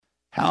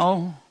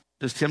How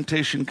does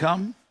temptation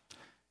come?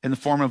 In the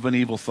form of an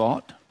evil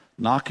thought,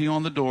 knocking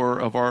on the door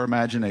of our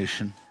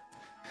imagination.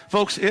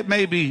 Folks, it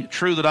may be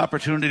true that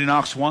opportunity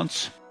knocks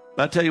once,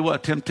 but I tell you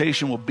what,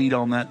 temptation will beat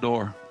on that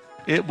door.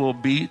 It will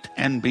beat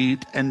and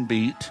beat and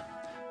beat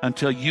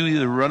until you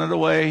either run it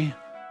away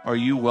or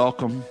you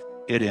welcome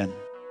it in.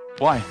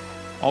 Why?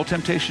 All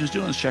temptation is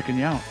doing is checking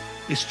you out.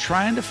 It's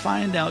trying to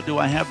find out, do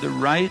I have the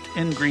right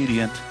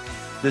ingredient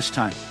this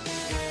time?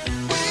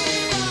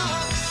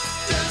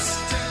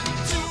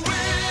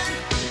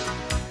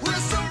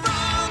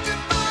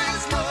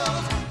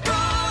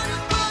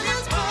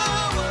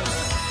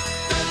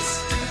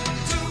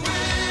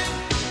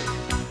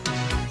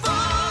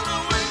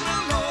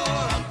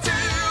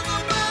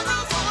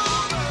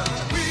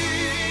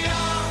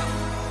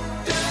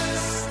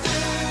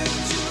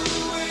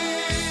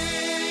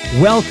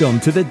 Welcome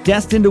to the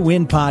Destined to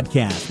Win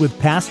podcast with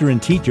pastor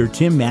and teacher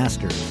Tim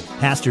Masters.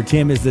 Pastor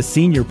Tim is the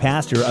senior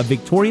pastor of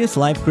Victorious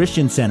Life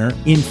Christian Center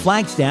in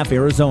Flagstaff,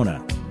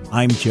 Arizona.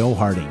 I'm Joe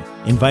Harding,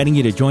 inviting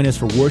you to join us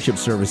for worship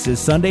services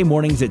Sunday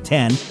mornings at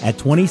 10 at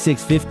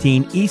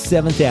 2615 East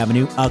 7th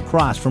Avenue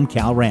across from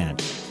Cal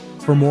Ranch.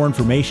 For more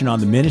information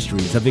on the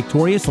ministries of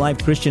Victorious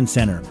Life Christian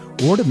Center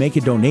or to make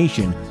a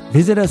donation,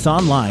 visit us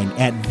online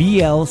at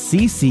vlccaz.org.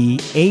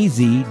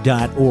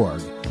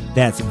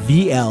 That's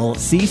vlccaz.org.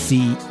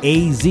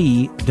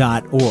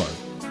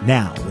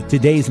 Now, with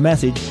today's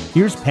message,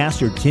 here's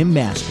Pastor Tim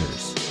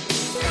Masters.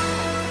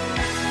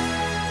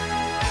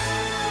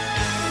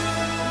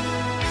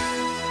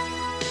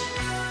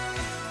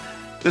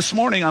 This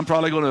morning, I'm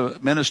probably going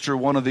to minister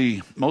one of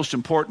the most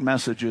important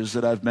messages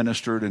that I've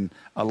ministered in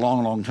a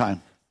long, long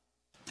time.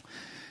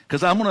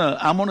 Because I'm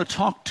going to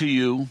talk to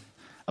you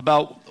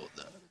about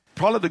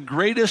probably the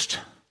greatest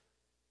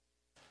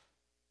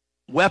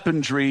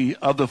weaponry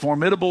of the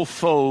formidable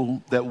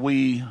foe that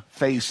we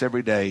face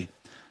every day,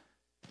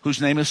 whose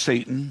name is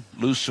Satan,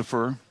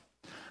 Lucifer,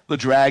 the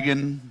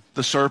dragon,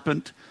 the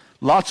serpent,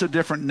 lots of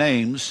different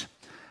names.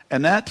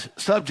 And that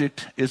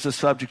subject is the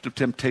subject of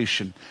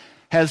temptation.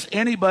 Has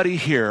anybody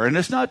here, and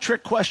it's not a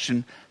trick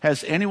question,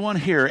 has anyone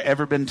here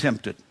ever been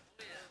tempted?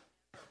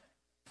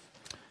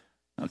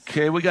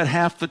 Okay, we got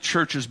half the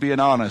churches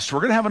being honest. We're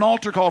going to have an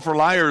altar call for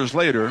liars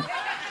later,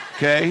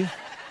 okay?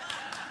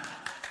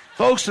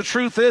 Folks, the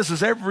truth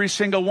is every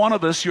single one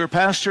of us, your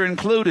pastor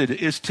included,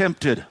 is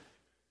tempted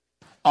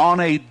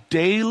on a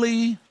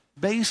daily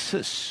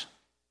basis.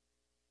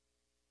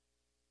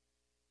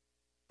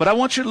 But I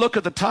want you to look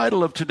at the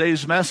title of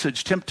today's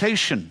message,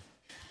 Temptation.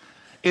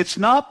 It's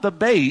not the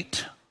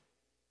bait,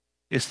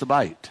 it's the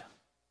bite.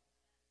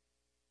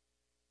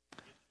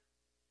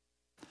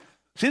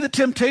 See, the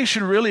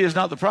temptation really is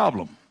not the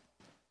problem.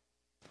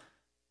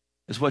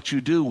 It's what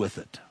you do with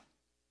it.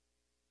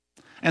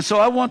 And so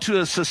I want to,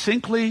 as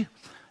succinctly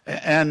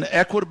and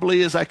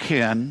equitably as I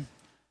can,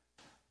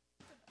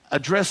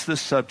 address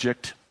this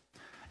subject.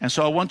 And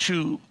so I want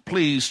you,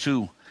 please,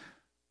 to,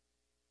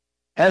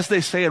 as they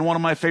say in one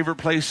of my favorite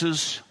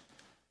places,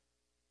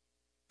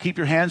 keep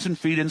your hands and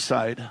feet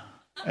inside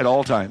at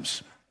all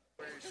times.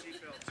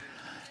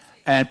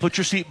 And put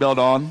your seatbelt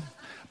on.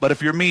 But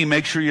if you're me,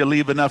 make sure you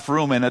leave enough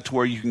room in it to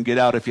where you can get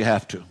out if you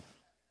have to.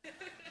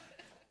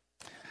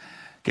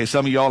 Okay,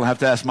 some of y'all have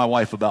to ask my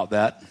wife about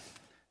that.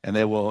 And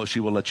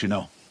she will let you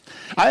know.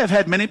 I have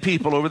had many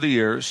people over the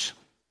years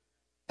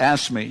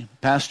ask me,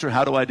 Pastor,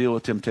 how do I deal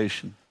with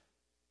temptation?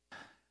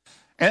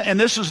 And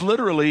this is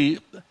literally,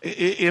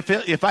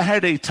 if I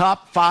had a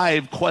top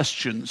 5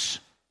 questions,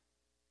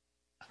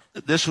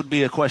 this would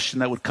be a question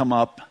that would come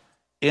up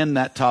in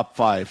that top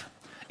 5.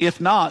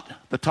 If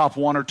not, the top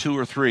 1 or 2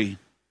 or 3.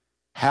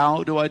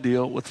 How do I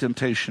deal with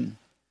temptation?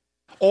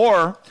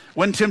 Or,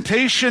 when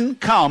temptation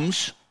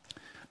comes,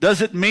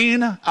 does it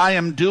mean I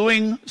am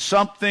doing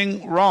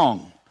something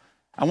wrong?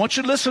 I want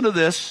you to listen to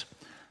this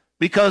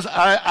because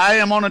I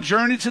am on a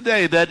journey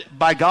today that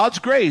by God's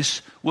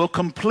grace will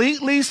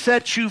completely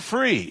set you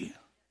free.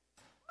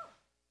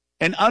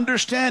 And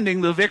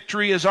understanding the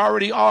victory is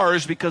already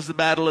ours because the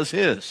battle is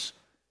His.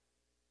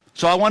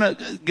 So I want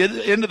to get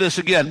into this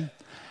again.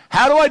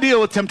 How do I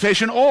deal with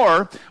temptation?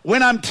 Or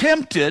when I'm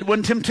tempted,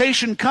 when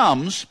temptation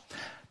comes,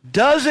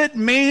 does it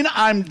mean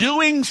I'm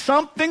doing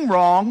something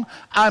wrong?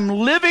 I'm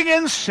living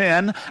in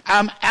sin.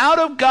 I'm out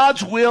of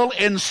God's will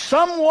in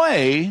some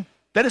way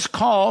that has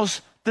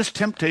caused this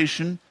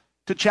temptation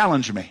to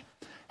challenge me.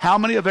 How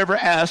many have ever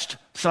asked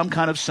some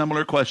kind of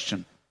similar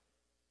question?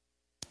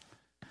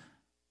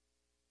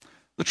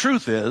 The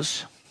truth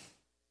is,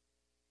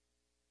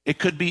 it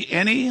could be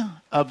any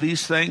of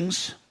these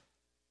things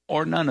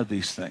or none of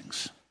these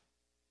things.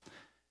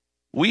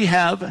 We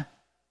have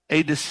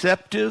a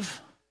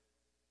deceptive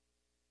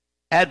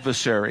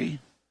adversary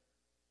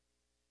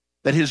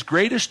that his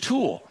greatest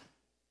tool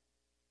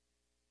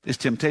is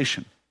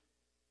temptation.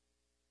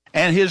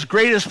 And his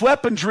greatest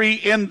weaponry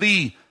in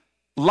the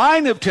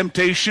line of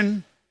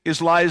temptation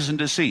is lies and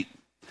deceit.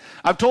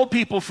 I've told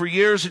people for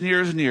years and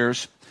years and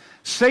years,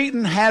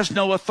 Satan has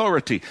no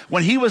authority.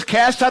 When he was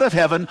cast out of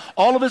heaven,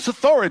 all of his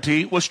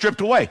authority was stripped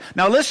away.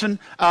 Now listen,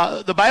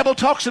 the Bible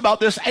talks about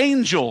this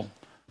angel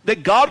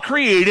that God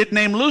created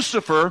named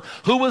Lucifer,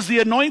 who was the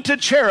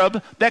anointed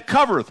cherub that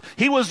covereth.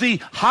 He was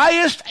the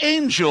highest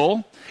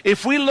angel,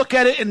 if we look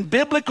at it in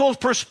biblical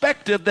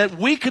perspective that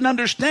we can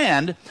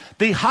understand,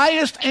 the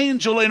highest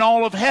angel in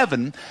all of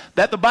heaven,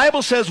 that the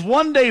Bible says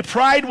one day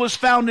pride was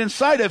found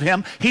inside of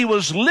him. He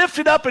was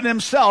lifted up in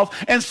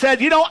himself and said,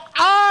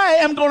 I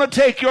am going to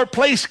take your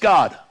place,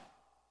 God.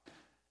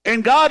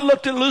 And God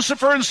looked at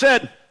Lucifer and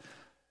said,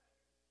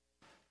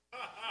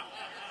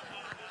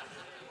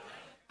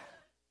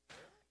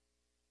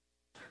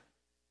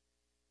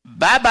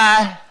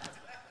 bye-bye.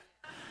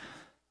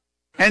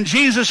 And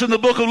Jesus in the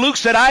book of Luke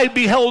said, I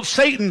beheld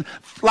Satan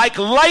like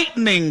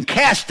lightning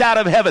cast out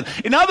of heaven.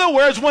 In other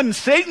words, when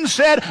Satan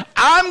said,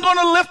 I'm going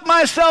to lift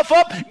myself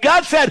up,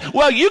 God said,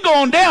 well, you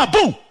going down.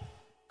 Boom.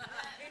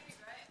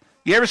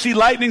 You ever see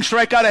lightning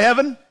strike out of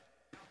heaven?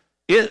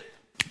 Just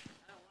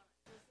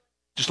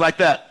like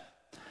that.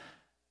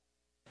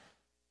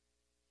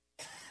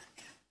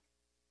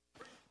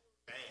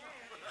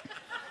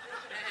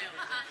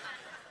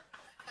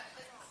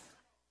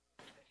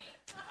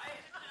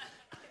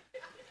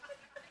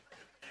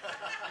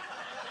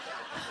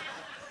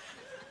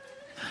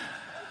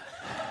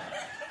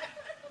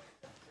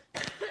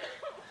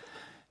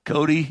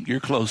 Cody, you're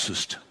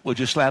closest. Would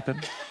you slap him?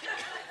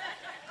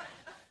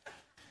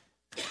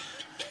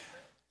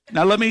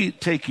 Now let me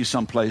take you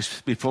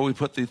someplace before we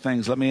put these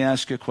things. Let me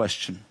ask you a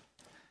question.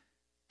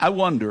 I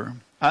wonder,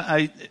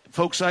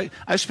 folks, I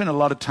spent a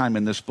lot of time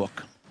in this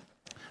book.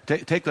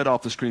 Take that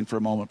off the screen for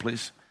a moment,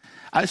 please.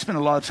 I spent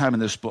a lot of time in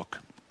this book.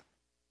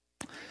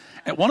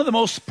 And one of the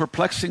most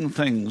perplexing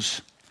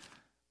things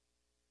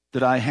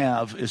that I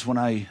have is when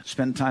I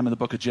spend time in the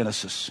book of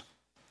Genesis.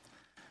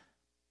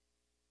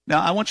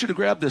 Now, I want you to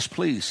grab this,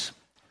 please.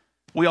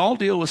 We all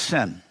deal with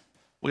sin.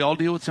 We all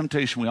deal with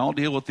temptation. We all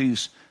deal with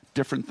these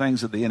different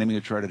things that the enemy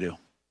would try to do.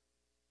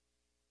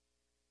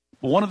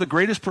 But one of the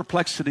greatest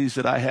perplexities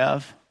that I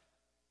have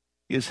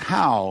is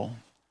how,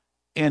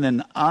 in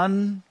an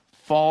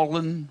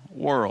unfallen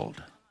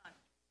world,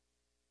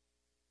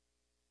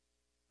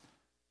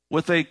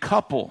 with a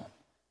couple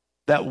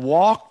that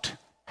walked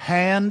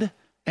hand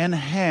in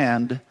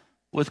hand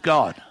with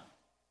God,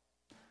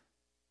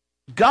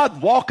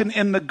 God walking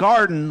in the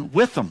garden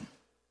with them,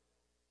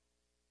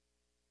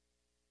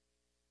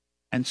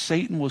 and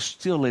Satan was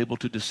still able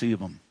to deceive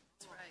them.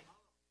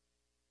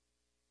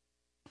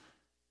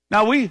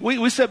 Now, we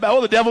said,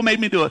 the devil made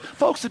me do it.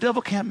 Folks, the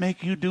devil can't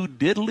make you do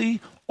diddly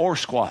or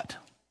squat.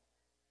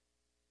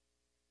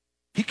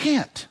 He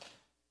can't.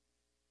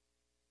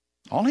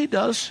 All he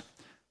does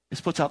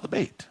is puts out the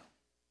bait,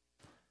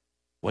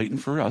 waiting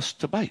for us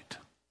to bite.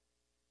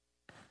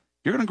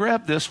 You're going to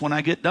grab this when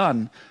I get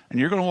done, and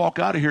you're going to walk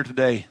out of here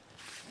today.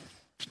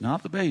 It's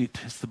not the bait,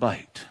 it's the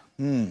bite.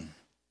 In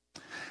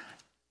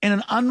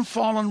an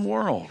unfallen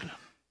world.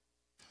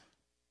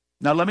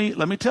 Now, let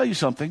me tell you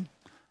something.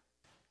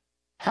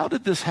 How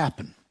did this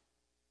happen?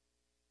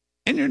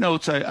 In your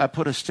notes, I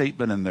put a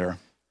statement in there.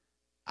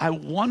 I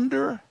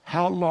wonder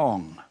how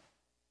long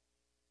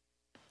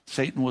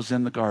Satan was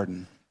in the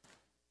garden.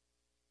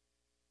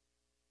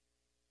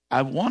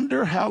 I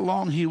wonder how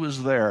long he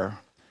was there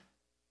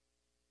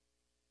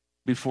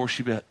before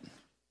she bit.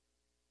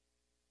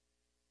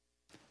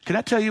 Can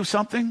I tell you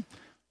something?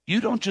 You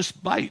don't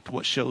just bite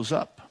what shows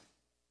up.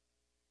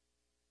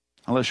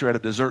 Unless you're at a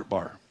dessert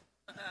bar.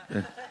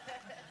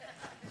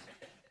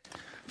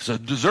 So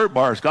dessert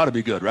bar has got to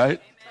be good,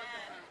 right?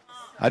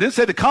 I didn't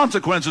say the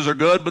consequences are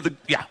good, but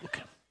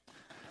okay.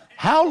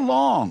 How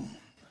long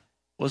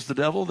was the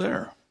devil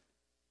there?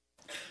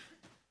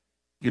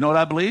 You know what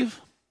I believe?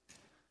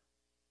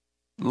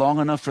 Long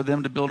enough for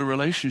them to build a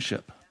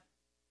relationship.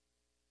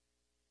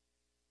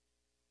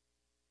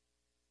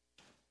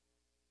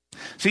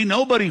 See,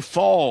 nobody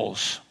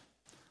falls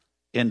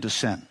into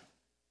sin.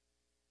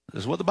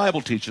 This is what the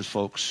Bible teaches,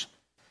 folks.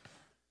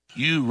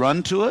 You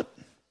run to it.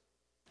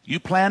 You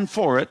plan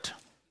for it.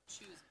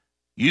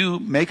 You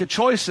make a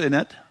choice in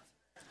it.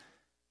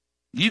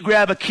 You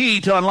grab a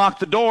key to unlock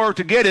the door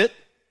to get it.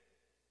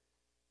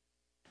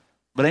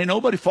 But ain't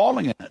nobody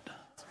falling in it.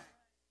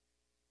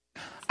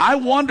 I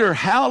wonder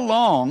how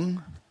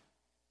long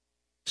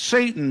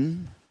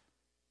Satan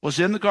was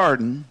in the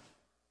garden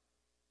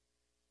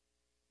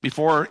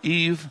before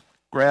Eve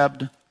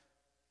grabbed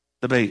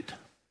the bait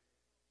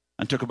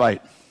and took a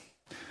bite.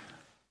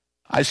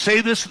 I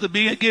say this at the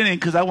beginning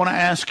because I want to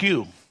ask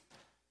you,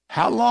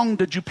 how long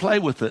did you play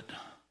with it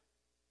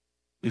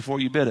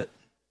before you bit it?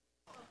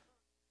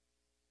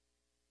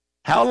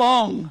 How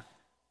long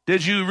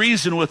did you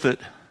reason with it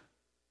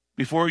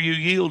before you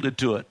yielded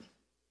to it?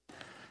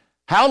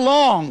 How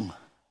long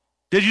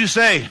did you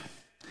say,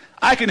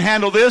 I can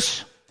handle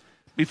this,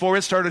 before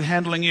it started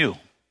handling you?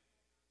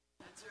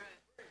 That's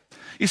right.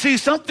 You see,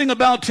 something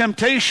about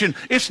temptation,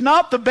 it's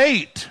not the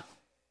bait.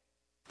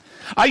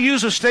 I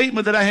use a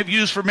statement that I have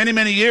used for many,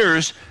 many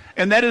years,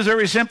 and that is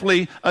very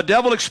simply, a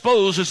devil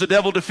exposed is a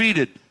devil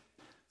defeated.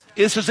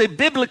 This is a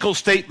biblical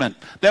statement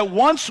that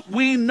once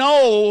we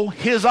know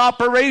his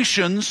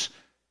operations,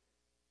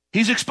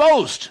 he's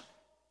exposed.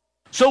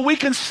 So we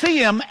can see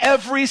him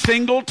every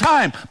single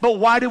time. But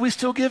why do we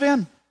still give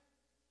in?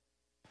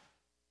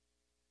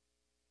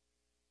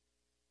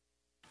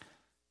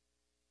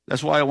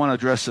 That's why I want to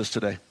address this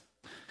today.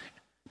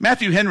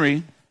 Matthew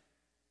Henry,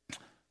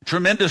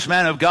 tremendous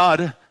man of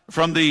God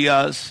from the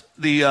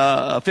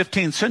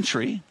 15th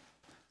century,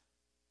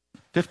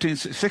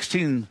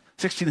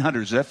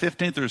 1600s, is that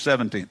 15th or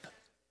 17th?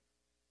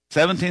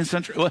 17th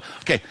century? Well,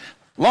 okay,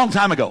 long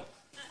time ago.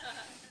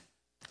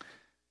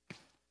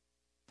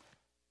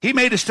 He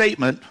made a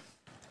statement,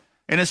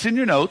 and it's in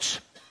your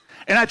notes.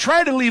 And I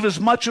tried to leave as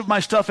much of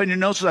my stuff in your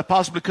notes as I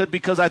possibly could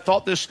because I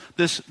thought this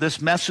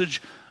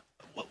message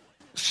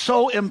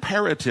so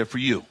imperative for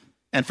you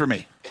and for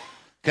me.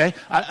 Okay,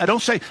 I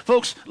don't say,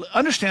 folks,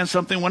 understand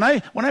something. When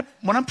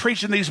I'm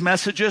preaching these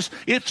messages,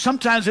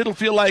 sometimes it'll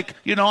feel like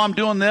I'm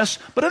doing this,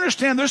 but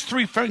understand there's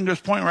three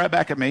fingers pointing right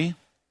back at me.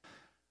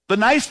 The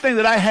nice thing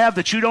that I have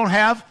that you don't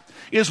have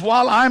is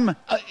while I'm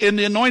in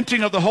the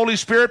anointing of the Holy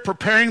Spirit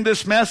preparing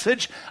this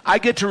message, I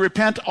get to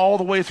repent all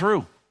the way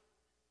through.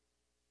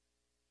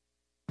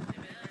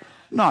 Amen.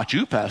 Not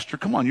you, Pastor.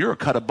 Come on, you're a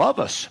cut above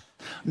us.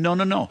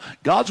 No.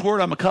 God's word,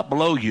 I'm a cut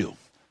below you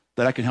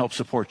that I can help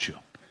support you.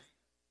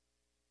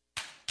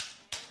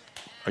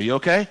 Are you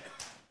okay?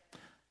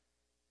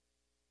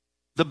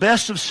 The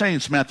best of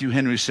saints, Matthew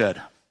Henry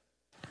said,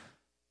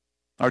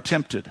 are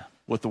tempted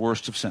with the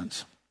worst of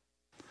sins.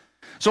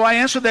 So I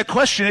answered that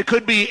question. It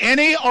could be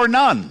any or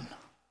none,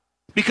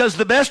 because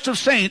the best of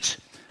saints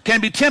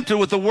can be tempted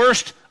with the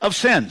worst of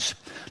sins.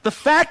 The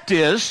fact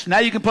is, now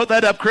you can put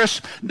that up, Chris.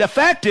 The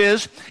fact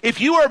is, if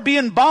you are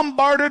being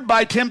bombarded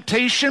by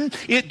temptation,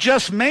 it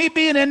just may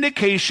be an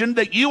indication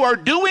that you are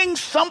doing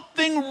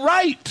something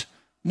right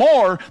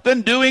more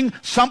than doing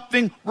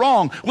something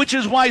wrong, which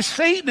is why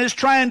Satan is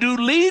trying to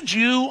lead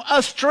you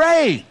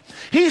astray.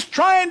 He's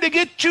trying to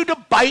get you to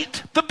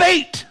bite the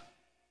bait.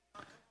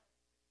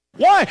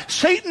 Why?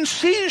 Satan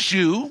sees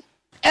you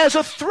as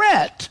a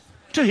threat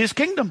to his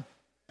kingdom.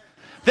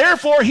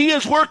 Therefore, he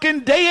is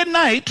working day and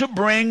night to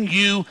bring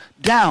you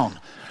down.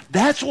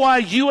 That's why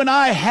you and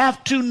I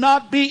have to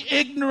not be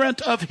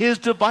ignorant of his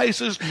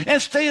devices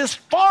and stay as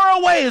far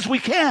away as we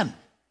can.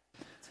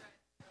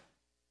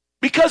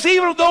 Because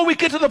even though we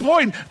get to the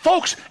point,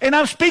 folks, and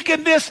I'm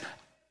speaking this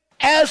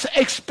as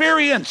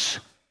experience,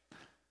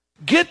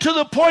 get to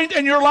the point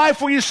in your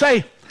life where you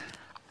say,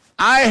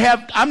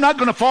 I'm not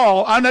going to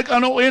fall. I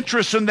got no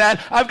interest in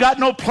that. I've got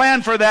no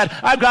plan for that.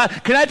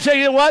 Can I tell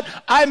you what?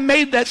 I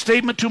made that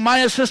statement to my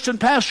assistant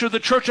pastor of the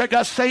church I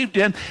got saved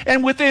in,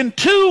 and within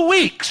 2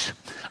 weeks,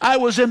 I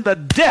was in the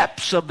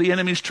depths of the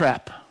enemy's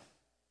trap.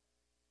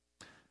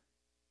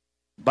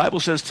 The Bible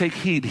says, take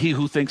heed, he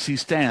who thinks he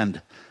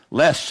stand,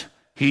 lest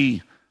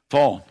he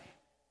fall.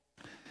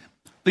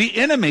 The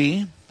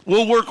enemy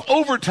will work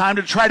overtime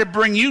to try to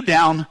bring you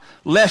down,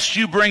 lest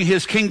you bring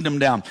his kingdom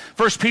down.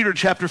 1 Peter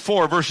chapter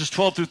 4, verses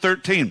 12 through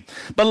 13.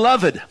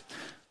 Beloved,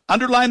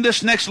 underline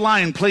this next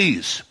line,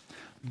 please.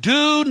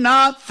 Do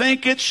not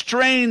think it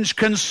strange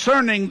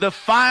concerning the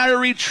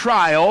fiery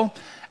trial.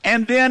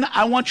 And then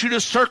I want you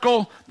to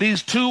circle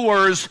these two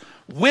words,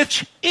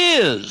 which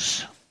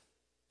is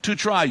to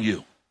try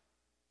you.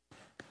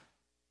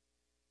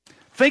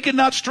 Think it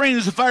not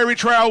strange the fiery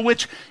trial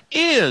which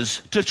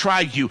is to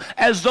try you,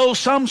 as though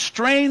some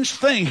strange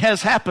thing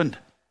has happened.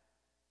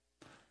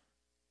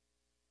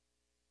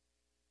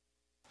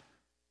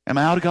 Am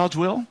I out of God's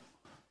will?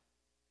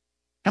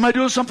 Am I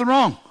doing something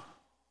wrong?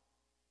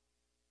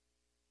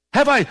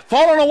 Have I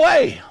fallen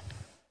away?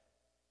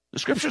 The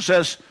scripture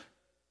says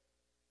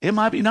it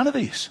might be none of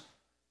these.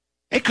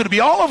 It could be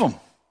all of them,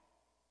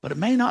 but it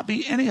may not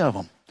be any of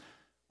them.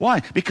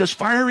 Why? Because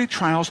fiery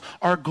trials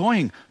are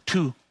going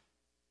to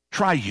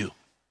try you.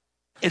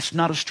 It's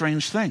not a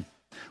strange thing.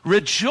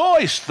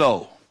 Rejoice,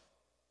 though.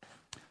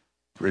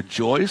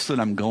 Rejoice that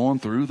I'm going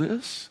through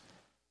this.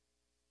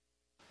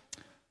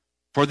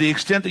 For the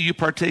extent that you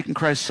partake in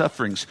Christ's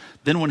sufferings,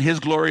 then when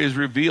his glory is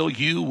revealed,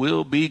 you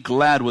will be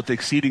glad with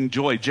exceeding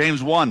joy.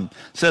 James 1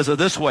 says it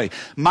this way,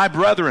 my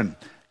brethren,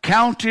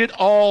 count it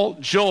all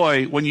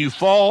joy when you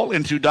fall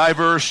into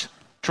diverse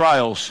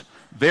trials,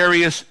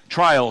 various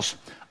trials.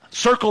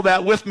 Circle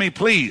that with me,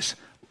 please.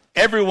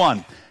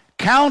 Everyone.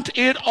 Count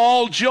it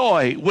all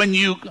joy when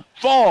you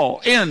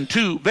fall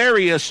into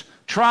various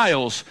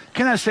trials.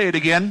 Can I say it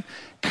again?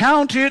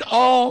 Count it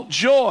all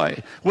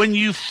joy when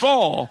you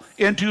fall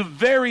into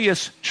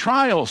various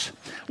trials.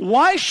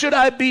 Why should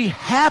I be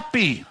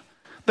happy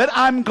that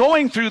I'm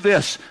going through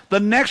this? The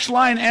next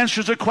line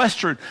answers a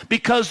question.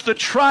 Because the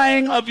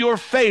trying of your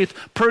faith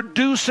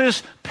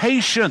produces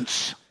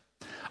patience.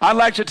 I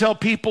like to tell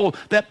people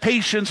that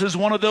patience is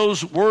one of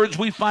those words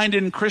we find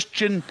in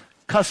Christian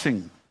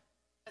cussing.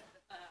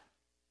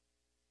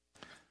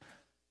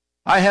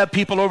 I have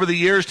people over the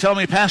years tell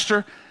me,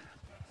 Pastor,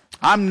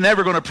 I'm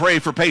never going to pray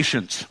for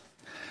patience.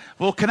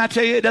 Well, can I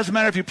tell you, it doesn't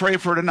matter if you pray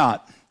for it or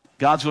not.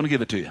 God's going to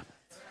give it to you.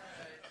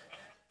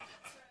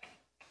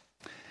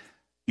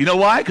 You know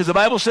why? Because the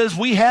Bible says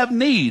we have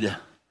need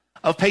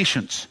of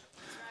patience.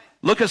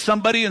 Look at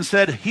somebody and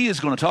said, he is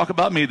going to talk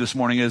about me this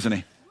morning, isn't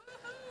he?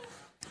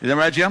 Is that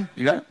right, Jim?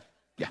 You got it?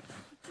 Yeah.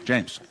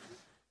 James.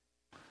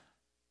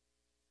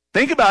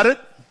 Think about it.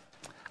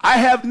 I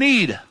have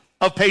need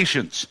of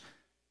patience.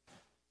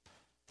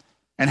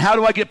 And how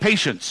do I get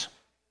patience?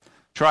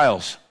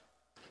 Trials,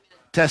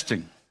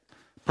 testing,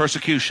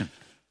 persecution.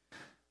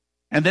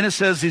 And then it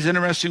says these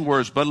interesting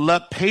words, but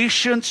let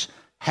patience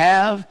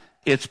have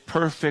its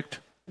perfect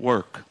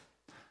work.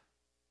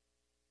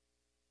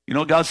 You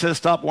know, God says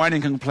stop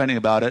whining and complaining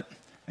about it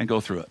and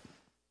go through it.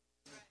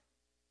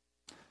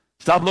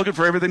 Stop looking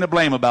for everything to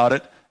blame about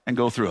it and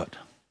go through it.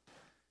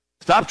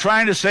 Stop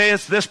trying to say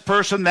it's this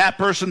person,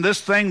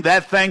 this thing,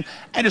 that thing,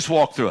 and just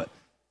walk through it.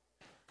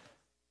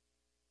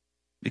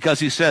 Because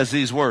he says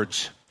these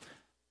words,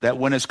 that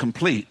when it's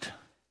complete,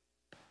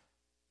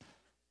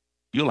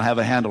 you'll have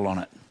a handle on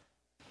it.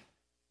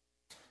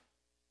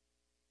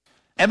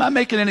 Am I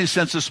making any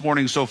sense this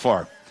morning so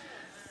far?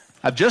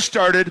 I've just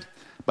started,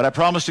 but I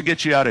promise to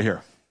get you out of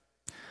here.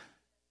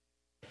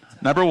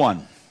 Number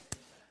one.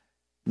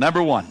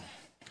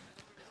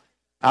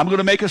 I'm going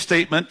to make a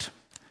statement,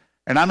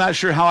 and I'm not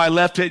sure how I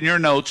left it in your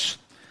notes,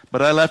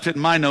 but I left it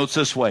in my notes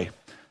this way.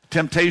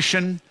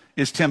 Temptation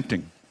is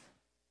tempting.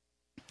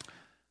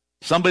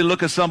 Somebody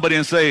look at somebody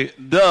and say,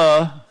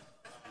 duh.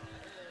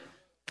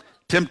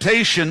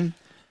 Temptation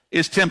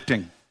is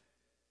tempting.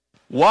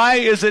 Why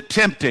is it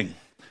tempting?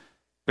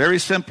 Very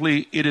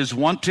simply, it is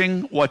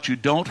wanting what you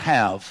don't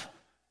have.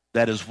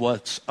 That is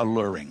what's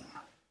alluring.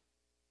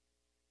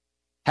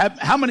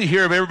 How many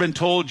here have ever been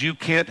told you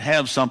can't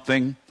have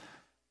something,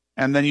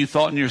 and then you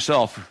thought in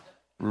yourself,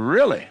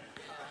 really?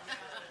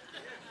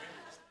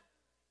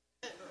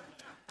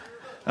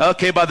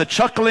 Okay, by the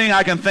chuckling,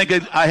 I can think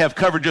I have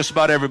covered just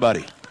about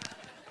everybody.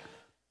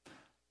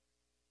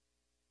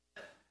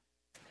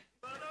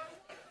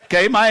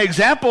 Okay, my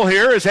example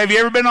here is, have you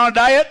ever been on a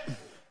diet?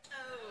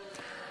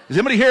 Has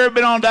anybody here ever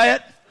been on a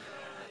diet?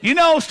 You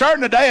know,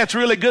 starting a diet's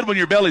really good when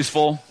your belly's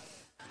full.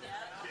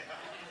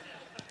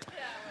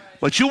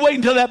 But you wait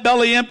until that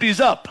belly empties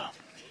up.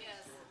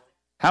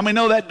 How many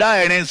know that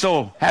diet ain't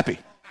so happy?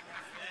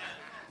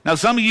 Now,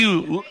 some of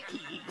you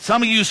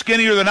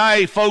skinnier than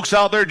I folks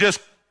out there,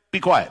 just be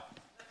quiet.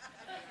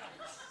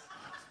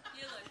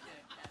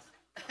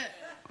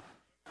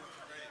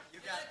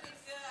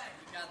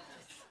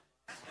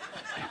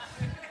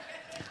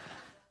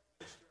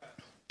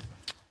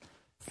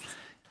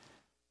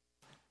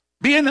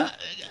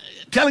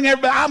 Telling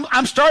everybody,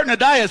 I'm starting a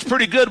diet is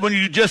pretty good when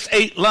you just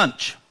ate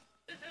lunch.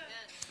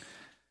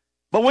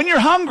 But when you're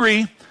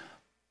hungry,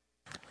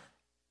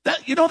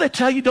 they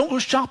tell you don't go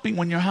shopping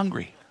when you're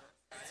hungry.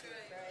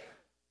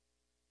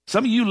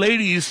 Some of you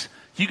ladies,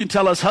 you can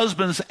tell us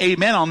husbands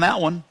amen on that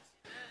one.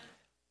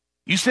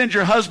 You send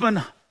your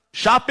husband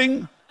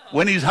shopping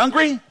when he's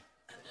hungry?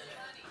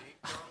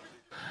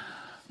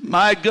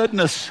 My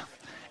goodness.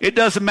 It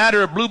doesn't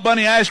matter if Blue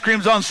Bunny ice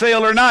cream's on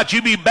sale or not.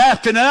 You be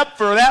bathing up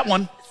for that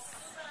one.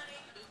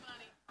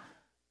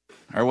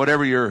 Or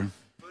whatever you're...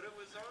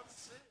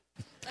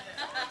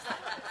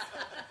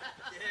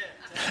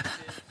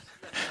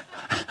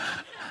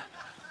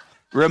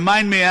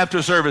 Remind me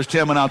after service,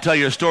 Tim, and I'll tell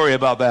you a story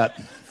about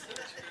that.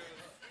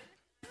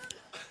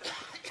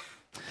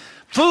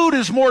 Food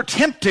is more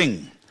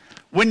tempting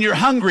when you're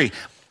hungry.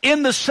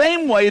 In the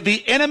same way,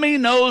 the enemy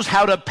knows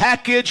how to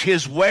package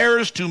his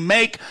wares to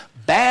make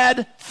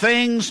bad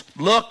things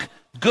look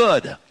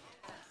good.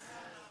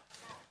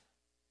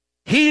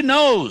 He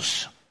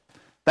knows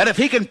that if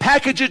he can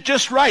package it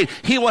just right,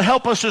 he will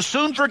help us to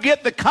soon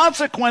forget the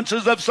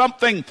consequences of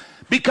something,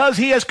 because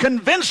he has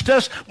convinced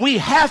us we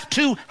have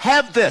to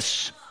have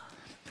this.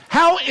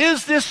 How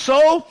is this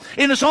so?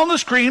 And it's on the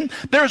screen.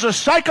 There's a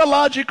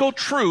psychological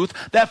truth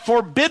that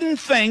forbidden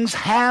things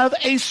have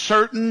a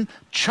certain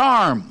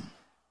charm.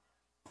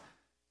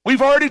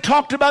 We've already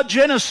talked about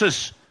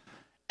Genesis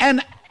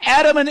and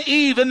Adam and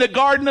Eve in the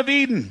Garden of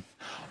Eden.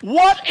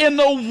 What in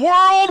the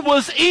world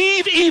was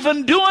Eve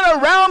even doing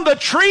around the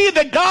tree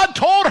that God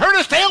told her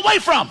to stay away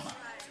from?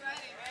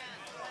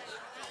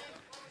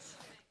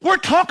 We're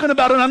talking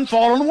about an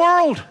unfallen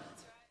world.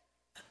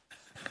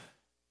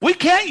 We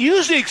can't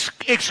use the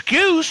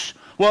excuse,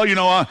 well,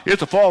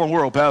 it's a fallen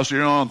world,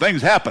 Pastor,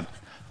 things happen.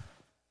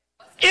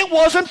 It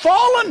wasn't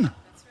fallen.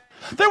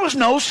 There was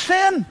no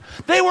sin.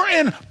 They were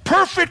in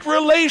perfect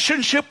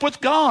relationship with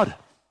God.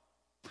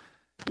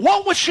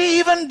 What was she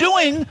even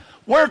doing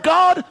where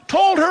God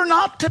told her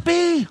not to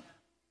be?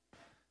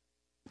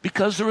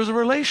 Because there was a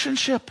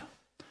relationship.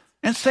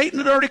 And Satan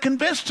had already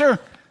convinced her,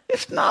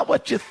 it's not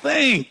what you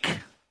think.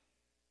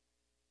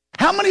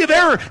 How many have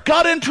ever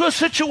got into a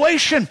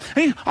situation,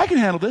 hey, I can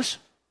handle this.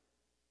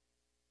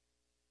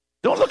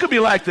 Don't look at me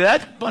like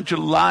that, bunch of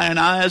lying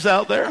eyes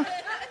out there.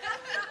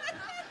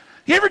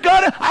 You ever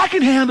got it? I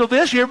can handle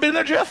this. You ever been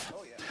there, Jeff?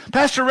 Oh, yeah.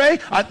 Pastor Ray?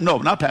 No,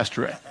 not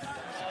Pastor Ray.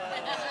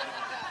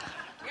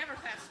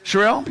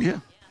 Sherelle? Yeah.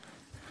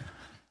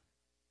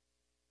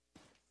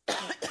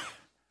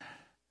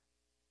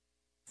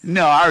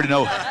 No, I already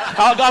know.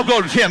 I'll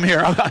go to Tim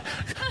here.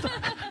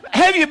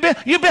 Have you been?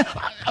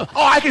 Oh,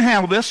 I can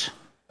handle this.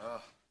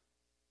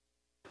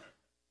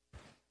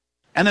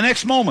 And the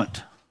next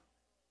moment,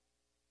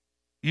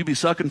 you be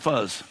sucking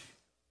fuzz.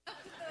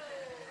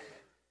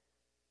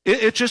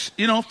 It just,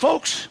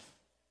 folks,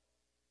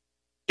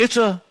 it's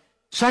a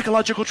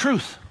psychological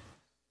truth.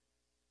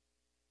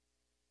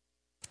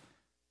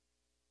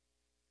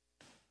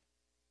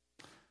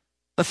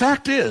 The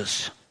fact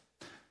is,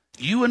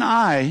 you and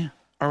I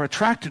are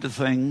attracted to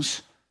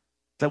things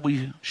that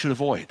we should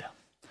avoid.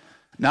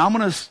 Now I'm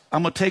going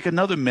to take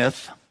another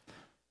myth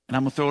and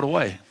I'm going to throw it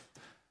away.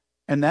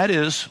 And that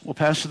is, well,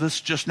 Pastor, this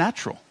is just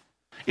natural.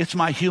 It's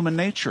my human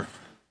nature.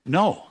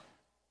 No.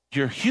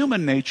 Your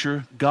human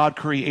nature, God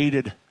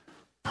created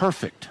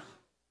perfect.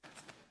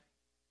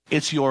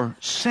 It's your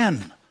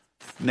sin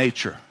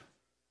nature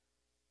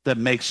that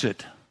makes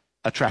it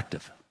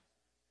attractive.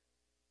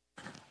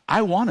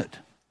 I want it.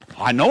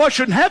 I know I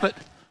shouldn't have it,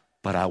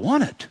 but I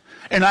want it.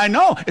 And I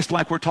know it's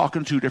like we're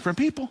talking to two different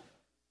people.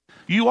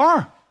 You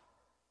are.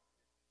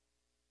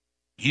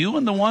 You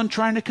and the one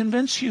trying to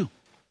convince you.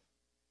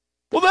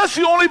 Well, that's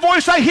the only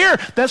voice I hear.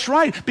 That's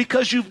right,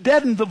 because you've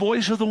deadened the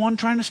voice of the one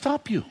trying to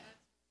stop you.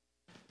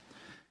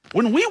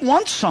 When we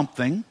want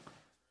something,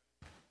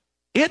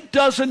 it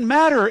doesn't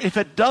matter if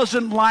it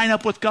doesn't line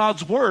up with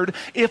God's word.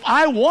 If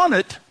I want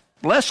it,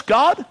 bless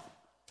God.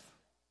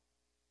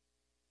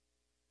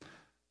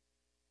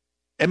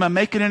 Am I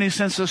making any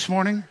sense this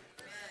morning?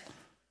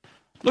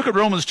 Look at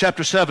Romans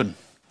chapter 7.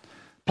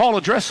 Paul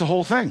addressed the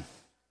whole thing.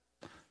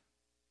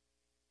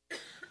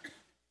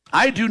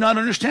 I do not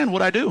understand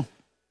what I do.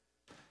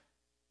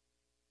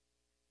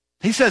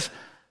 He says,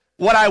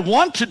 what I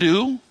want to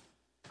do,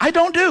 I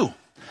don't do.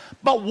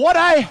 But what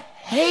I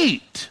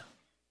hate,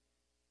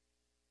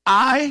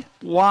 I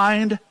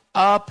wind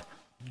up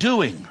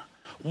doing.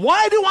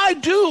 Why do I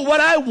do what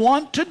I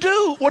want to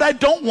do, what I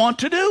don't want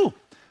to do?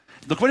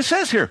 Look what it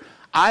says here.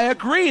 I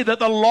agree that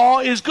the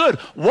law is good.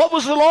 What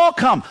was the law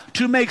come?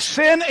 To make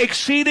sin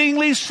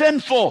exceedingly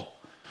sinful.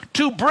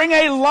 To bring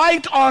a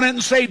light on it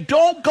and say,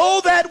 don't go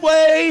that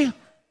way.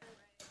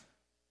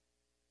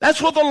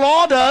 That's what the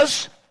law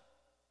does.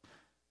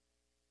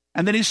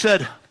 And then he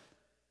said,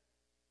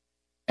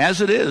 as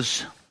it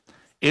is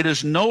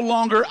no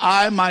longer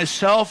I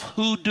myself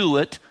who do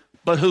it,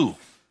 but who?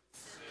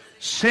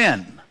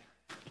 Sin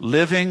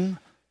living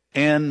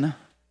in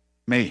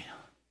me.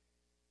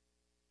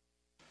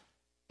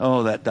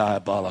 Oh, that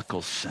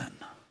diabolical sin.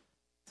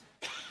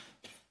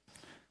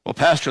 Well,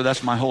 Pastor,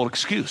 that's my whole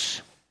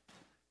excuse.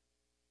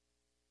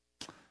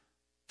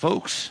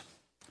 Folks,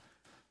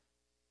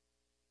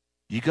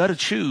 you got to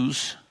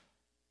choose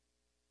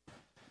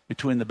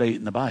between the bait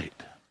and the bite.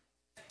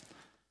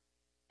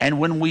 And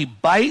when we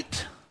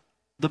bite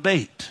the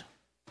bait,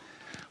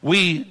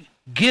 we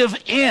give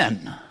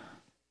in.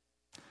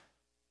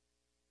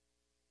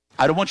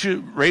 I don't want you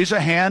to raise a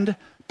hand.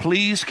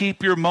 Please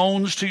keep your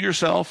moans to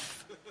yourself.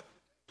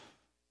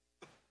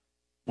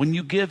 When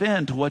you give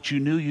in to what you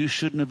knew you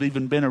shouldn't have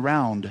even been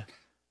around,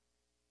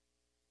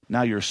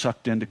 now you're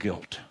sucked into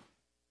guilt.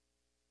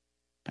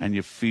 And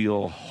you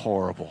feel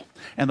horrible.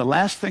 And the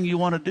last thing you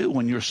want to do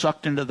when you're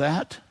sucked into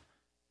that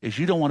is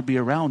you don't want to be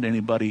around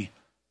anybody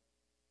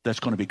that's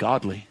going to be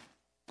godly.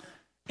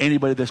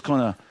 Anybody that's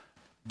going to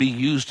be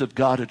used of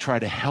God to try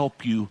to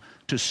help you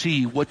to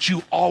see what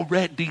you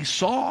already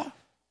saw.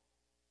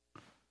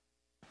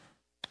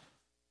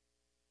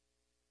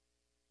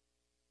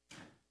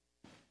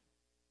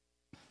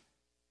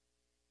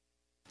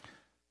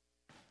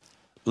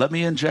 Let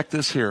me inject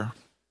this here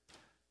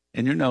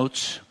in your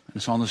notes.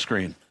 It's on the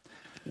screen.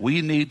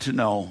 We need to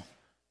know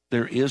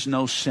there is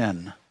no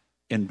sin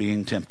in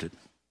being tempted.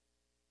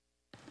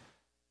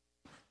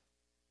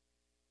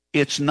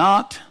 It's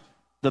not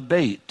the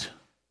bait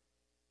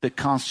that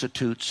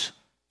constitutes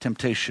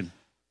temptation.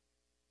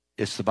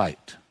 It's the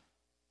bite.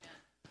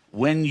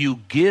 When you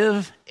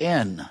give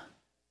in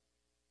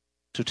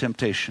to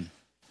temptation,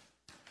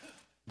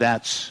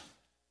 that's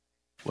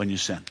when you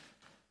sin.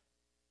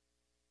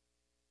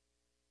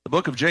 The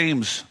book of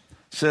James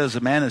says a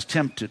man is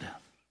tempted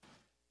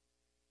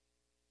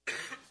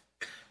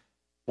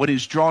when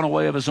he's drawn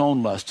away of his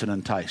own lust and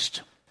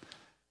enticed.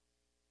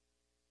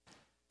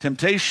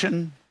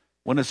 Temptation,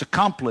 when it's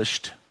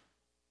accomplished,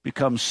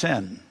 becomes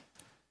sin,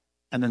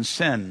 and then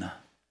sin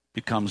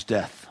becomes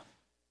death.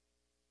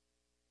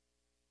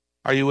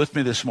 Are you with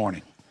me this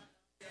morning?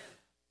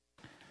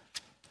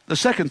 The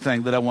second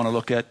thing that I want to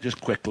look at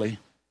just quickly,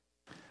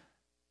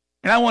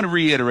 and I want to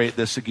reiterate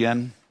this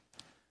again.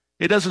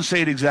 It doesn't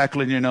say it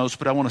exactly in your notes,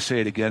 but I want to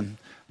say it again.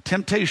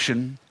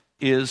 Temptation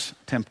is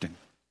tempting.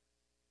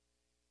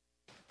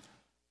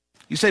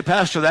 You say,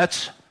 Pastor,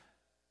 that's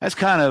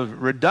kind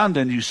of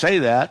redundant. You say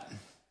that.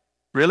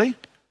 Really?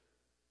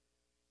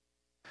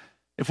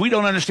 If we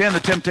don't understand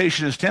that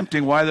temptation is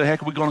tempting, why the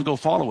heck are we going to go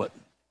follow it?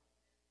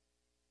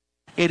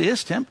 It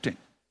is tempting.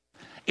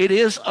 It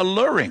is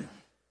alluring.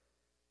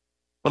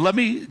 But let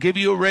me give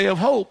you a ray of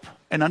hope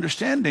and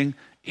understanding.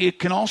 It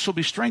can also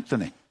be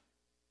strengthening.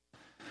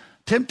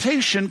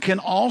 Temptation can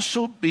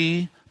also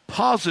be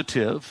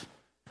positive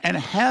and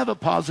have a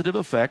positive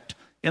effect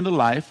in the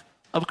life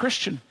of a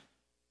Christian.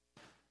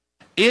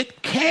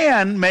 It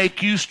can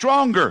make you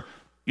stronger.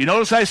 You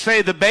notice I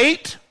say the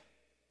bait,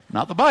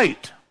 not the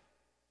bite.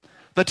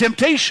 The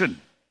temptation,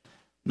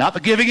 not the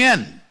giving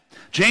in.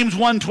 James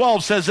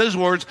 1:12 says these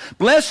words,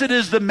 blessed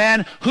is the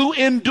man who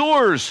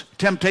endures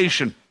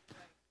temptation.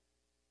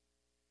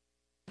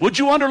 Would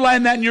you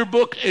underline that in your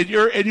book,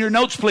 in your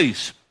notes,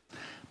 please?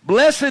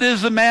 Blessed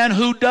is the man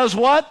who does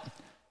what?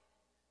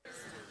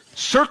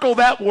 Circle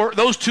that word,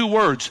 those two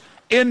words.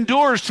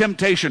 Endures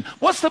temptation.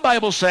 What's the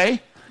Bible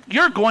say?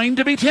 You're going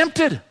to be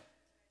tempted.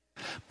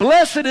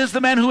 Blessed is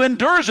the man who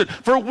endures it.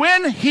 For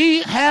when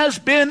he has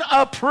been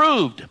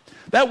approved.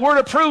 That word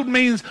approved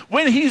means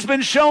when he's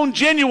been shown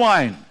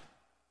genuine.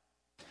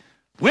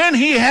 When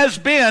he has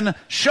been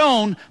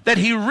shown that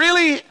he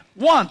really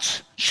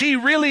wants, she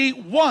really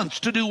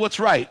wants to do what's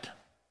right.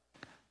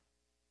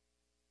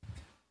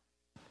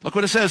 Look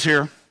what it says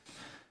here.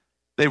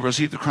 They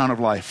receive the crown of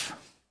life.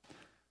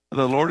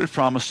 The Lord has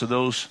promised to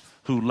those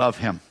who love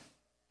him.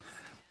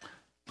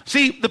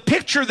 See, the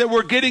picture that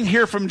we're getting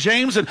here from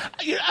James, and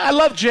I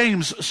love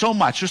James so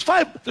much. There's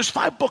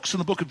five books in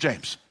the book of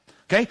James.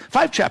 Okay?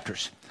 5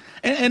 chapters.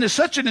 And it's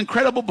such an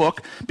incredible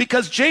book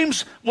because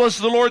James was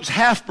the Lord's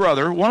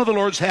half-brother, one of the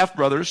Lord's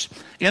half-brothers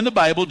in the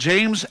Bible.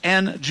 James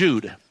and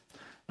Jude,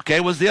 okay,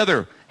 was the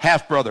other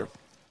half-brother.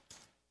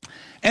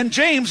 And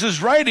James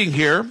is writing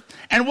here,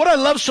 and what I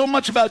love so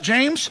much about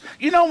James,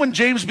 you know when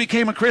James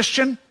became a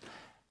Christian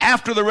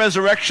after the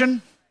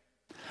resurrection?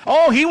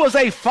 Oh, he was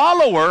a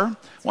follower.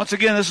 Once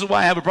again, this is why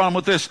I have a problem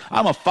with this.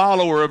 I'm a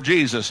follower of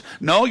Jesus.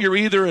 No, you're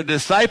either a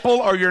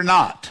disciple or you're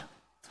not.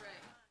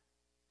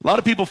 A lot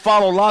of people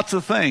follow lots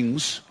of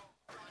things,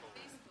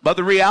 but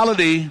the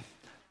reality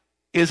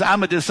is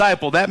I'm a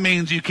disciple. That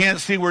means you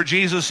can't see where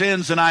Jesus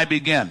ends and I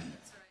begin.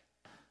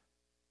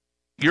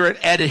 You're an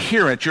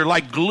adherent. You're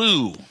like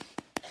glue.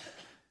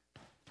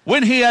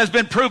 When he has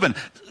been proven.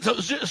 So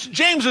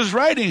James is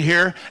writing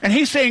here, and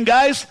he's saying,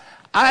 guys,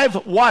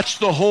 I've watched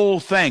the whole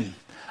thing.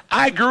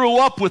 I grew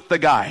up with the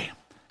guy.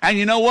 And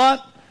you know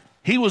what?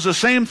 He was the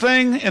same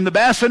thing in the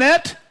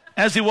bassinet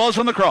as he was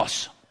on the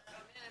cross.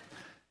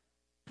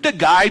 The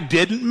guy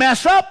didn't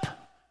mess up.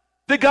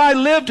 The guy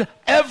lived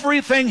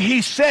everything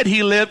he said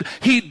he lived.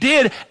 He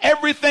did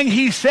everything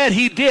he said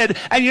he did.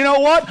 And you know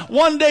what?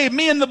 One day,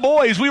 me and the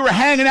boys, we were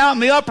hanging out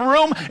in the upper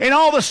room, and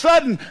all of a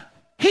sudden,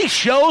 he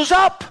shows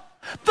up.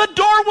 The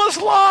door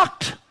was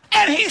locked,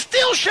 and he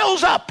still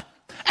shows up.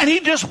 And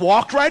he just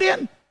walked right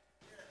in.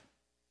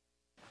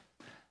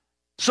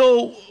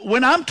 So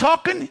when I'm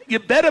talking, you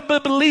better be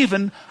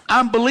believing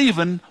I'm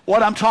believing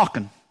what I'm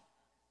talking.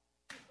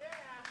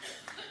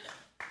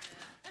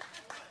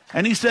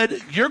 And he said,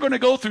 you're going to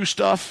go through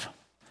stuff,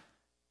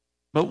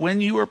 but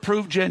when you are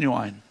proved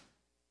genuine.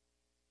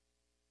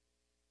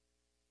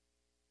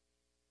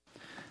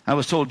 I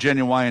was told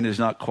genuine is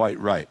not quite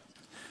right.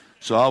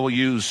 So I will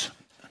use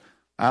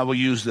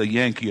the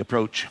Yankee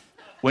approach.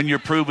 When you're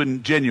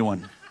proven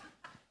genuine.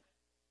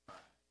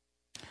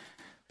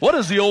 What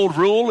is the old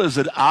rule? Is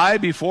it I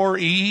before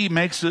E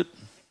makes it?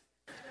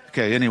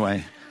 Okay,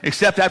 anyway.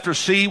 Except after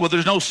C. Well,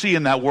 there's no C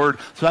in that word,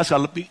 so that's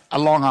got to be a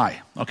long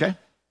I, okay?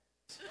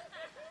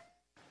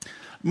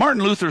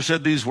 Martin Luther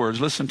said these words.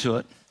 Listen to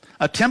it.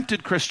 A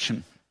tempted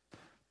Christian.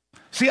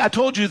 See, I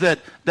told you that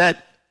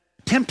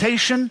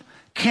temptation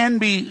can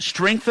be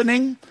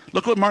strengthening.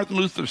 Look what Martin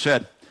Luther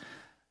said.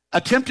 A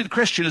tempted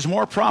Christian is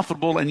more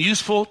profitable and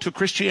useful to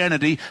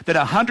Christianity than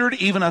 100,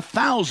 even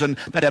 1,000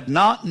 that have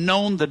not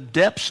known the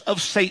depths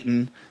of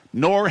Satan,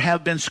 nor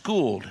have been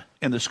schooled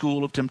in the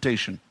school of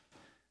temptation.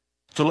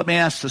 So let me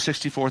ask the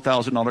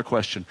 $64,000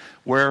 question.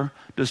 Where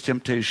does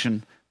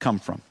temptation come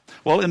from?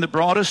 Well, in the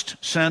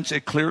broadest sense,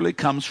 it clearly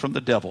comes from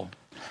the devil,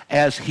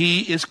 as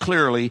he is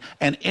clearly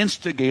an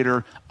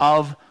instigator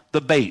of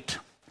the bait.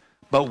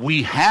 But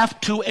we have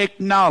to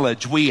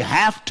acknowledge, we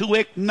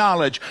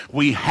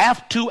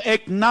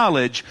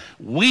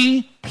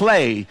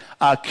play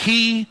a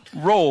key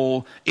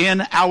role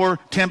in our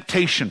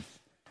temptation.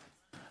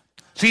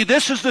 See,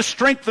 this is the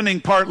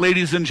strengthening part,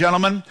 ladies and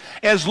gentlemen.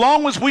 As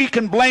long as we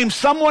can blame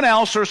someone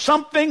else or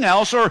something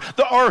else or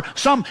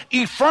some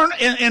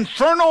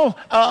infernal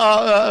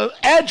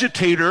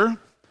agitator,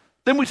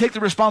 then we take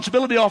the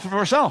responsibility off of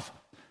ourselves.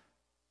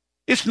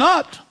 It's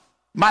not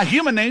my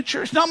human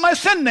nature. It's not my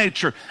sin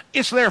nature.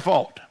 It's their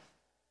fault.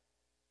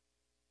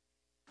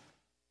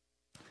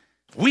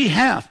 We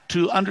have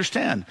to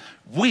understand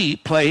we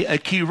play a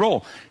key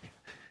role.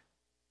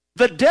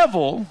 The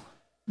devil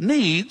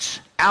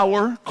needs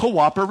our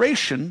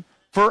cooperation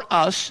for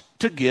us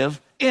to give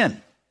in.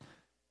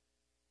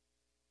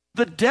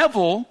 The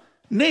devil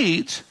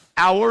needs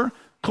our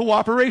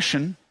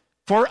cooperation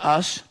for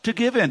us to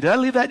give in. Did I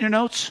leave that in your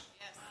notes?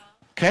 Yes.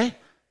 Okay.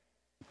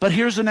 But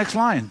here's the next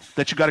line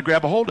that you got to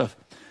grab a hold of.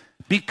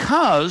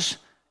 Because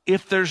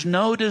if there's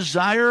no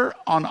desire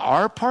on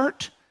our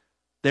part,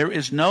 there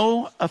is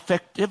no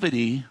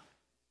effectivity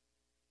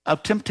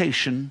of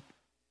temptation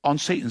on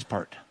Satan's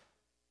part.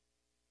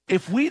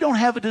 If we don't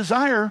have a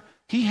desire,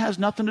 he has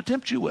nothing to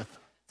tempt you with.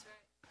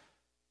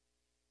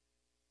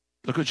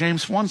 Look what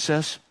James 1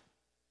 says.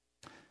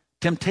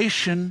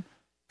 Temptation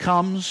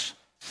comes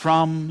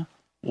from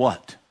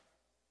what?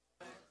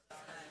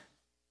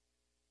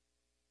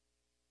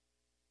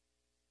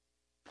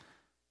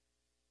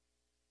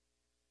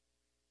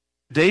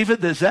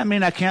 David, does that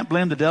mean I can't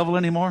blame the devil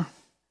anymore?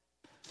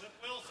 Flip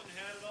Wilson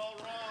had it all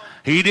wrong.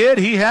 He did.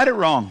 He had it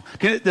wrong.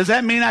 Does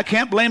that mean I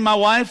can't blame my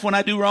wife when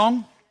I do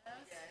wrong?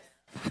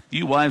 Yes.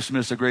 You wives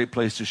miss a great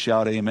place to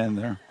shout amen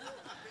there.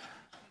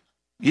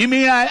 You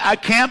mean I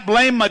can't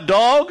blame my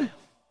dog?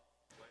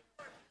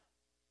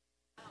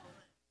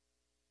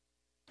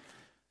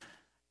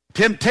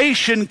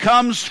 Temptation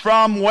comes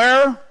from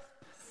where?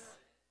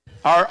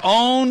 Our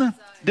own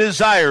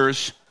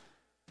desires,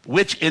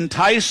 which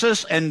entice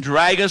us and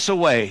drag us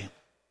away.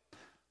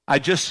 I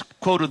just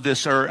quoted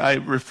this, or I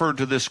referred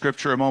to this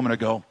scripture a moment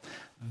ago.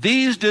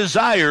 These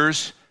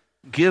desires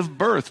give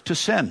birth to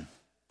sin.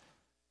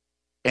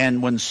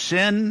 And when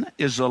sin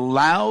is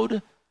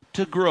allowed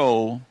to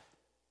grow,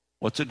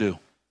 what's it do?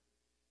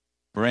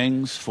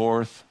 Brings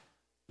forth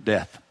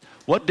death.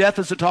 What death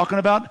is it talking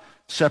about?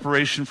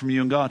 Separation from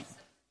you and God.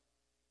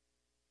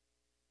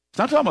 It's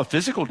not talking about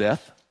physical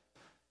death.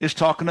 It's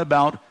talking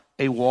about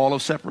a wall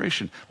of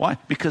separation. Why?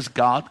 Because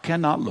God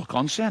cannot look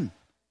on sin.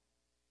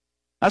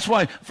 That's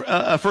why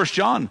 1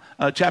 John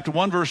chapter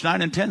 1, verse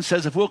 9 and 10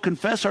 says, if we'll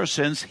confess our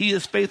sins, he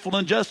is faithful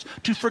and just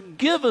to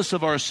forgive us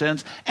of our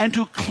sins and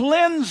to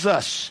cleanse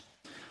us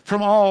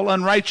from all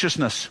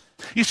unrighteousness.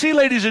 You see,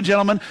 ladies and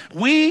gentlemen,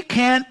 we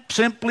can't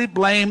simply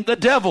blame the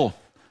devil,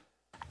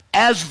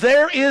 as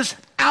there is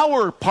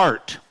our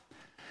part.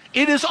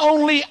 It is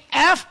only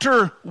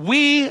after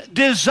we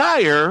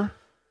desire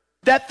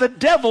that the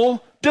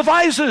devil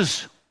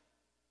devises.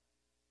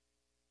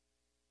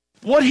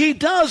 What he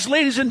does,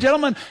 ladies and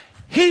gentlemen,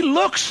 he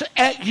looks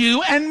at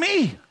you and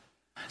me.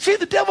 See,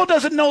 the devil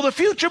doesn't know the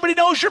future, but he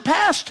knows your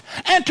past.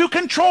 And to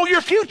control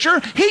your future,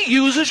 he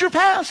uses your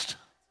past.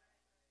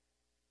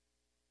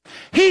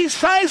 He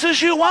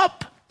sizes you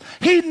up.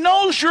 He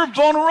knows your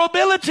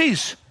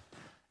vulnerabilities.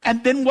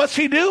 And then what's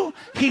he do?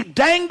 He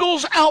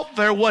dangles out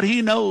there what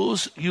he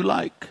knows you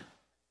like.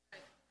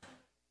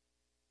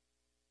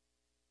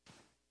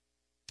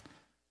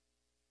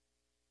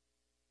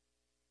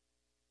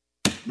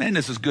 Man,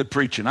 this is good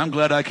preaching. I'm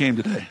glad I came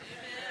today.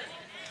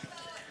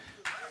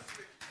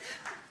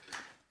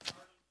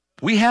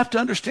 We have to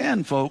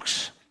understand,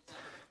 folks,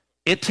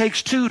 it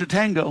takes two to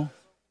tango.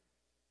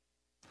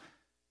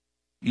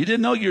 You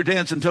didn't know you were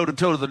dancing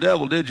toe-to-toe to the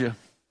devil, did you?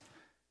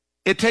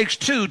 It takes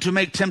two to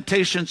make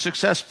temptation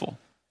successful.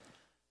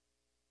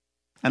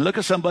 And look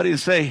at somebody and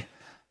say,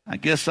 I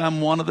guess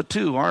I'm one of the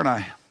two, aren't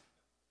I?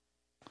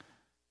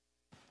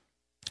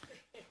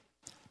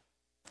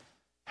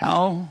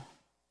 How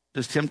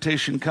does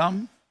temptation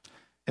come?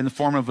 In the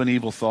form of an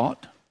evil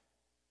thought,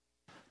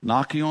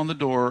 knocking on the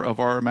door of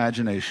our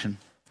imagination.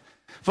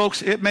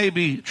 Folks, it may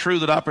be true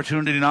that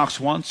opportunity knocks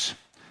once,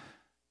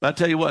 but I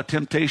tell you what,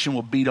 temptation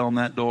will beat on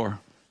that door.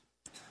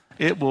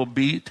 It will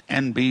beat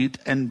and beat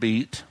and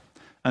beat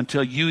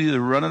until you either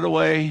run it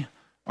away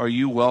or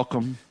you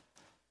welcome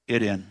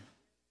it in.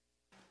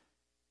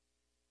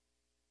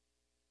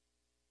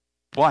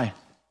 Why?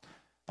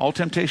 All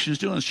temptation is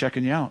doing is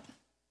checking you out.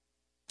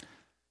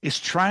 It's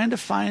trying to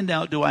find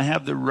out, do I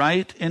have the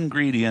right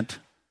ingredient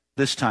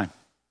this time?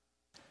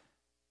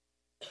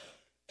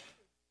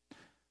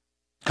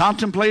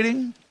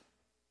 Contemplating,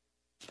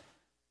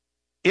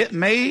 you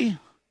may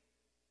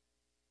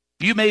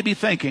be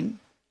thinking,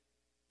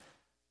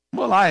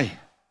 well,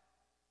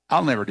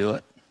 I'll never do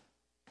it.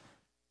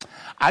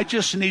 I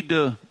just need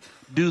to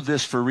do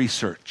this for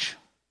research.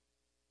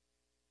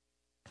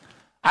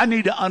 I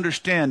need to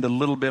understand a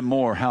little bit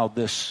more how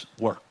this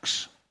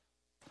works.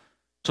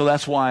 So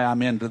that's why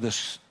I'm into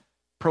this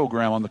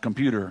program on the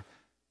computer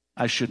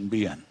I shouldn't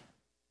be in.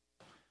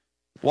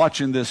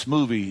 Watching this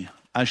movie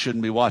I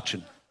shouldn't be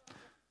watching.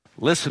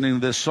 Listening to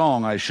this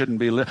song I shouldn't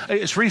be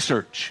It's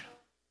research.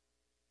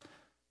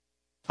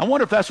 I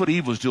wonder if that's what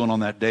Eve was doing on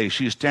that day.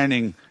 She's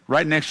standing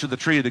right next to the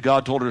tree that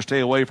God told her to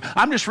stay away from.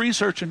 I'm just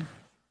researching.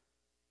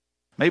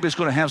 Maybe it's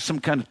going to have some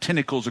kind of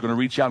tentacles that are going to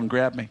reach out and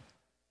grab me.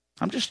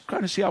 I'm just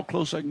trying to see how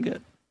close I can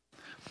get.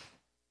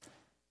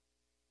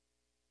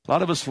 A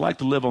lot of us like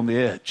to live on the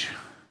edge.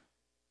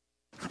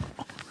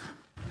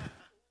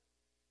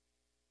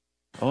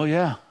 Oh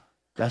yeah,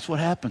 that's what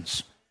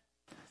happens.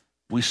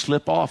 We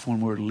slip off when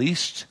we're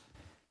least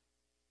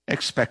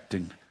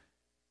expecting.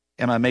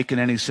 Am I making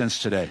any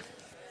sense today?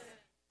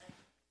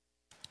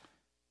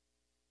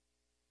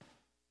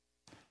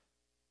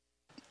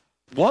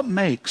 What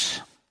makes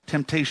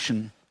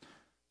temptation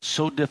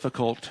so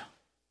difficult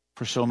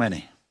for so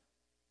many?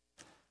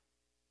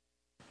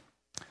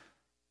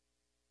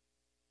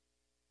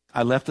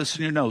 I left this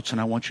in your notes,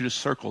 and I want you to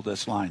circle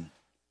this line.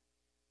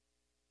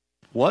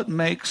 What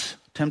makes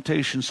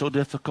temptation so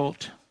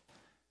difficult?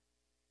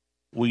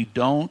 We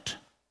don't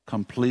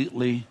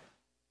completely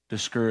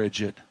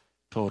discourage it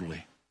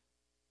totally.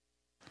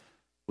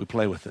 We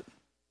play with it.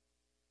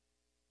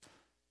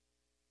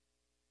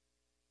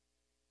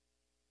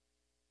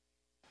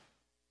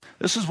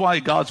 This is why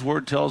God's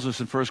word tells us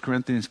in 1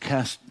 Corinthians,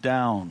 cast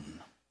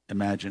down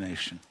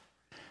imagination.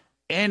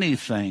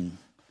 Anything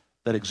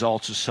that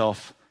exalts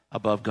itself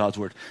above God's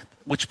word.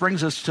 Which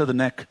brings us to the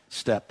next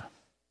step.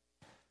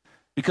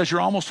 Because you're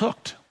almost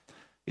hooked.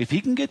 If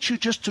he can get you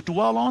just to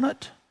dwell on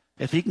it,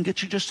 if he can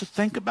get you just to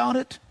think about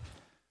it,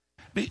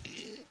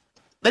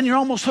 then you're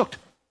almost hooked.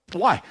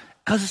 Why?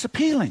 Because it's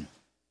appealing.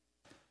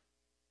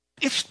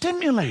 It's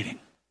stimulating.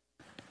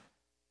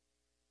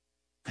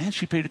 Man,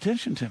 she paid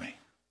attention to me.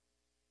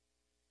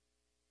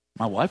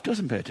 My wife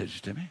doesn't pay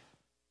attention to me.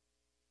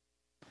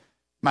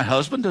 My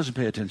husband doesn't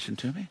pay attention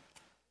to me.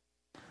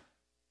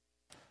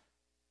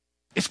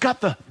 It's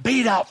got the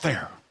bait out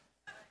there.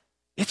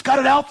 It's got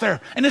it out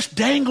there, and it's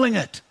dangling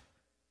it.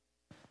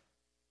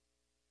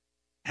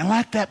 And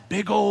like that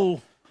big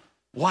old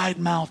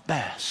wide-mouthed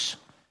bass,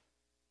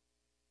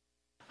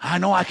 I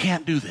know I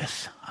can't do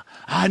this.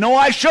 I know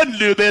I shouldn't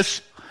do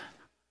this.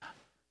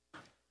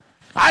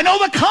 I know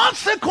the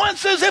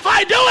consequences if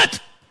I do it.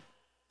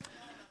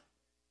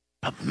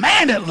 But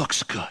man, it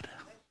looks good.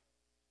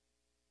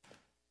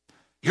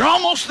 You're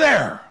almost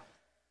there.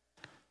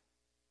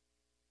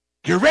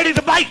 You're ready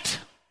to bite.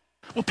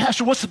 Well,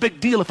 Pastor, what's the big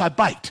deal if I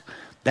bite?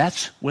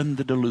 That's when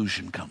the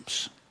delusion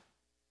comes.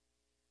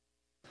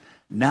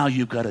 Now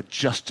you've got to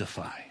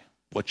justify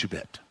what you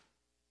bit.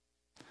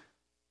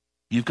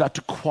 You've got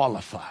to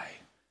qualify.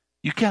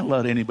 You can't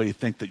let anybody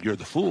think that you're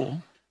the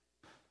fool.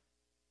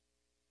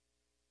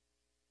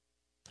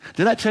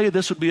 Did I tell you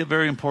this would be a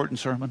very important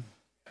sermon?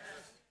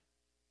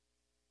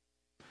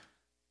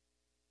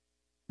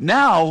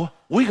 Now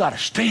we got to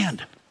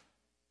stand.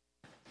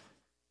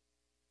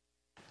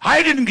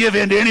 I didn't give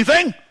in to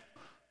anything.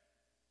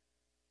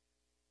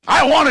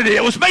 I wanted it.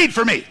 It was made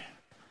for me.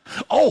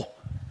 Oh,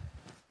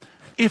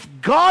 if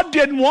God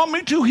didn't want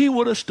me to, he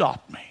would have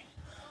stopped me.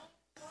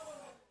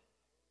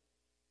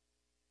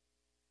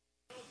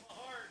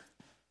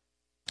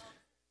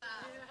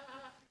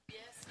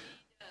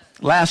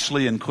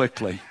 Lastly and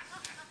quickly,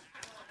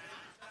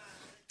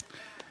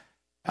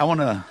 I want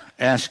to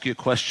ask you a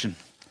question.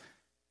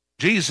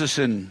 Jesus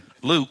in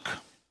Luke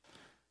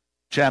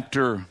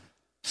chapter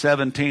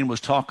 17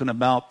 was talking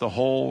about the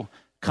whole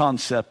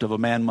concept of a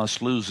man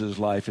must lose his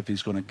life if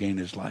he's going to gain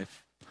his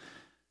life.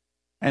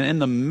 And in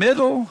the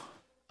middle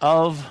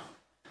of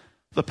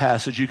the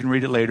passage, you can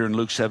read it later in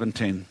Luke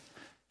 17,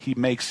 he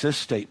makes this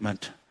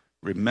statement,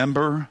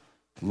 remember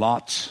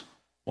Lot's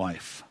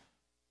wife.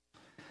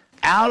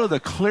 Out of the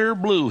clear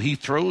blue, he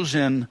throws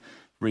in,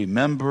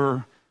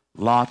 remember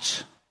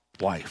Lot's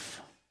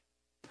wife.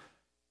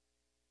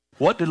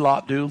 What did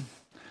Lot do?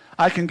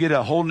 I can get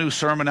a whole new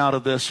sermon out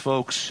of this,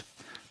 folks,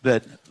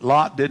 that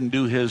Lot didn't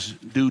do his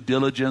due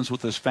diligence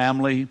with his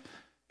family.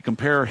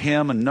 Compare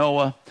him and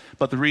Noah.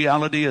 But the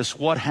reality is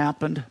what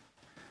happened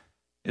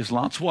is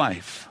Lot's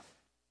wife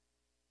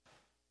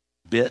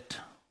bit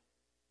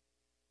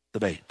the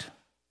bait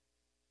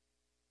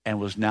and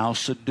was now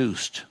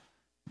seduced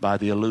by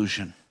the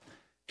illusion.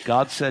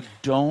 God said,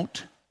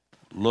 don't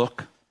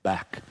look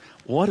back.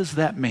 What does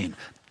that mean?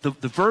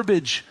 The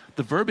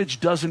verbiage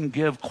doesn't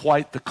give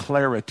quite the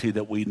clarity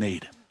that we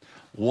need.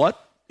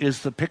 What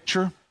is the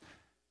picture?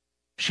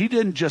 She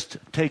didn't just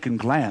take and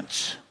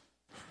glance.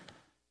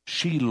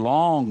 She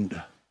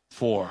longed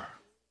for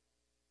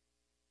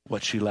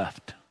what she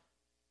left.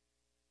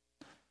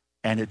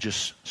 And it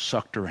just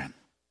sucked her in.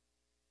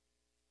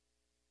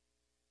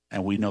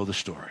 And we know the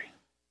story.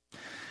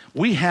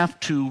 We have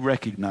to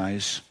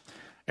recognize,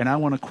 and I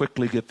want to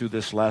quickly get through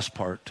this last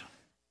part.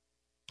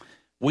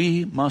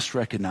 We must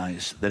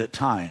recognize that at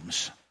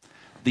times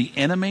the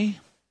enemy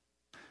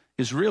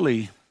is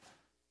really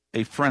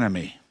a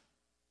frenemy.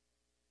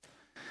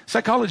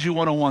 Psychology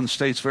 101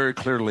 states very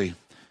clearly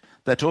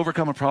that to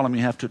overcome a problem,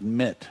 you have to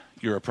admit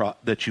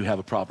that you have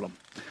a problem.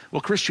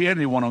 Well,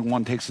 Christianity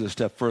 101 takes it a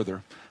step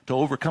further. To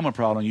overcome a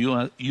problem,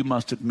 you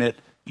must admit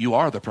you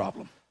are the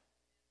problem.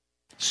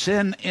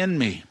 Sin in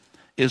me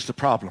is the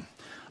problem.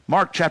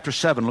 Mark chapter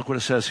 7, look what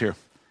it says here.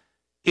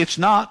 It's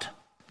not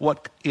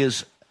what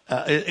is,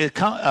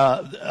 it's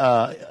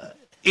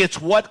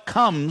what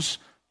comes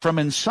from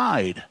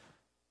inside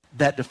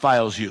that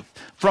defiles you.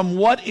 From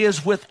what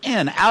is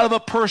within, out of a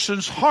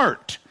person's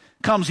heart,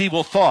 comes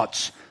evil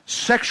thoughts,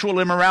 sexual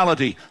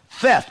immorality,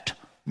 theft,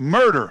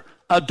 murder,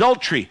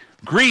 adultery,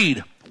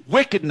 greed,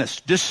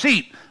 wickedness,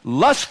 deceit,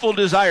 lustful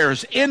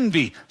desires,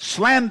 envy,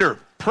 slander,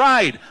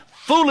 pride,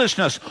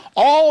 foolishness.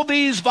 All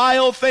these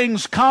vile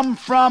things come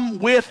from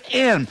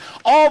within.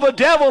 All the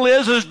devil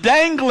is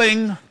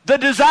dangling the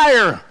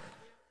desire.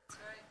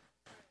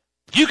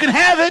 You can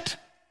have it.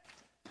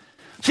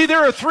 See,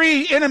 there are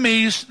three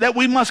enemies that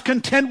we must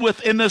contend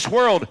with in this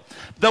world.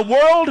 The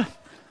world,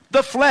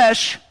 the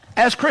flesh,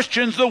 as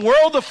Christians, the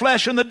world, the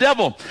flesh, and the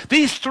devil.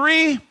 These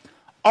three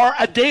are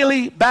a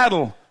daily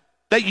battle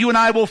that you and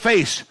I will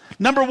face.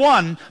 Number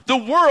one, the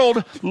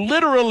world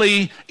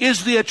literally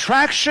is the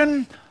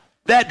attraction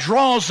that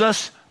draws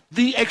us,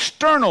 the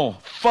external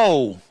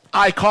foe,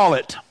 I call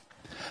it.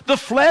 The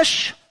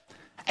flesh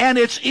and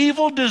its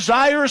evil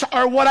desires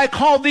are what I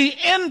call the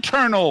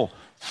internal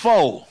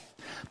foe.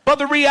 But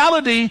the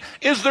reality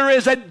is there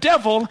is a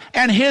devil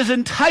and his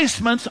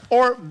enticements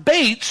or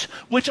baits,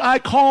 which I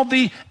call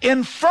the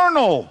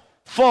infernal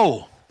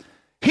foe.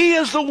 He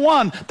is the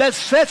one that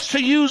sets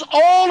to use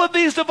all of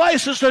these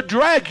devices to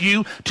drag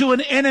you to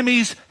an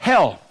enemy's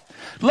hell.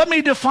 Let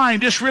me define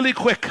just really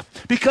quick,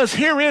 because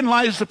herein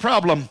lies the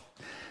problem.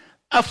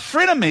 A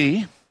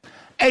frenemy,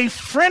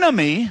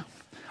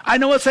 I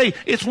know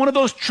it's one of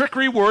those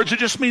trickery words. It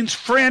just means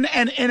friend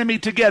and enemy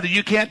together.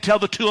 You can't tell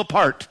the two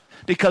apart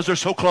because they're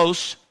so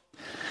close.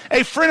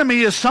 A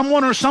frenemy is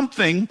someone or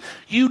something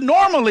you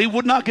normally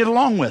would not get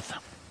along with.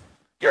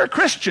 You're a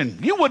Christian.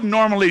 You wouldn't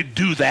normally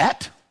do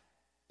that.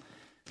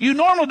 You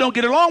normally don't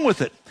get along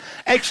with it,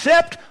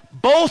 except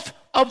both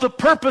of the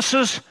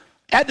purposes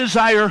at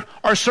desire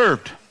are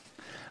served.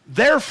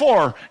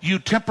 Therefore, you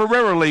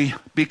temporarily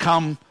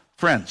become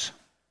friends.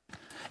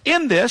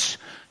 In this,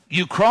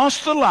 you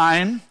cross the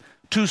line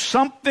to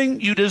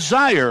something you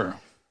desire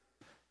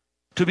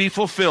to be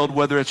fulfilled,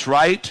 whether it's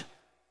right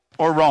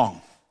or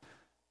wrong.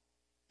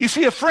 You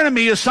see, a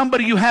frenemy is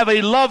somebody you have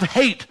a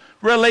love-hate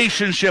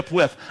relationship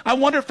with. I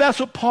wonder if that's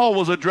what Paul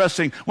was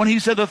addressing when he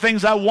said the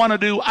things I want to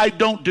do, I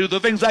don't do. The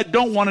things I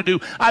don't want to do,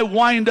 I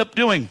wind up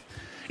doing.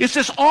 It's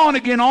this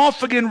on-again,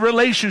 off-again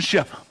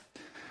relationship.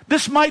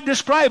 This might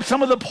describe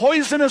some of the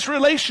poisonous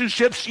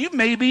relationships you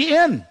may be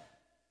in.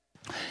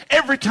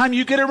 Every time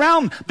you get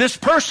around this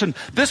person,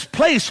 this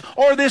place,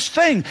 or this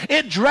thing,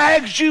 it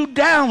drags you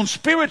down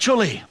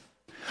spiritually.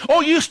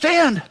 Oh, you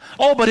stand.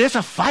 Oh, but it's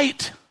a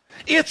fight.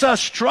 It's a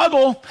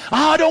struggle.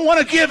 Oh, I don't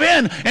want to give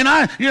in. And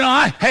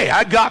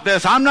I got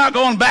this. I'm not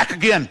going back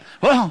again.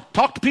 Well,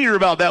 talk to Peter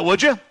about that,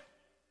 would you?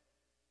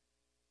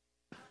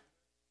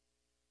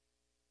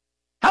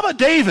 How about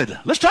David?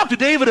 Let's talk to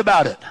David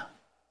about it.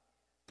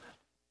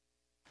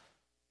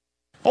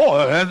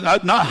 Oh,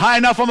 not high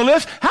enough on the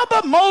list. How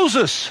about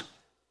Moses?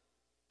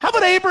 How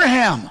about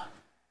Abraham?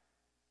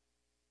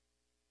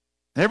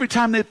 Every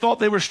time they thought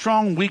they were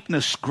strong,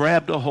 weakness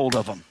grabbed a hold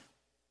of them.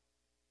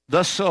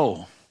 Thus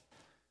so,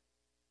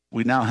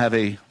 we now have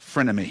a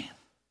frenemy.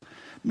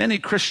 Many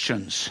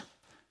Christians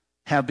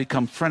have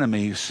become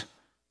frenemies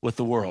with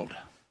the world,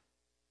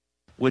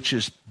 which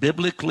is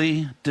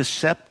biblically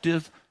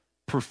deceptive,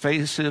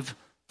 pervasive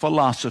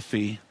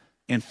philosophy,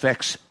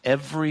 infects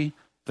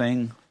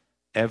everything,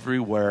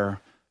 everywhere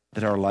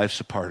that our life's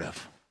a part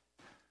of.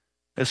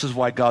 This is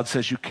why God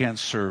says you can't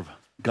serve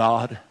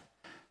God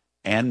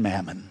and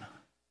mammon,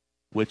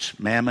 which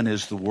mammon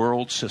is the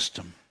world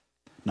system,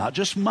 not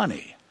just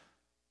money.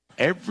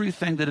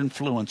 Everything that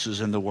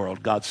influences in the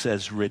world, God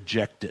says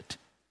reject it.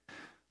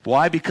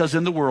 Why? Because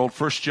in the world,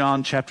 1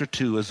 John chapter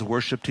 2, as the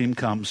worship team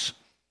comes,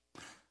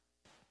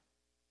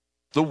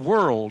 the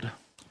world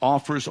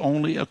offers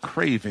only a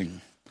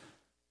craving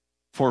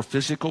for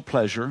physical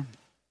pleasure,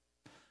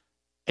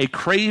 a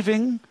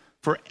craving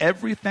for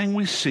everything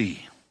we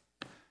see,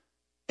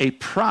 a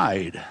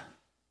pride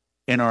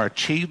in our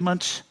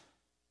achievements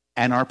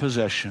and our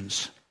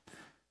possessions.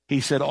 He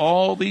said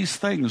all these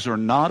things are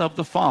not of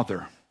the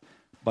Father,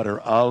 but are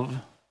of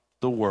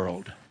the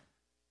world.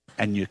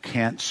 And you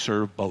can't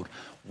serve both.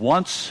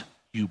 Once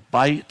you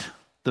bite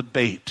the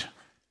bait,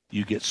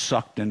 you get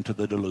sucked into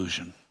the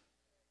delusion.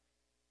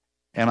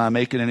 Am I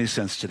making any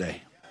sense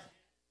today?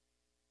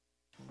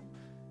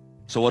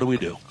 So what do we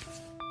do?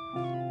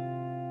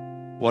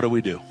 What do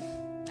we do?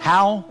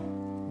 How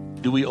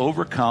do we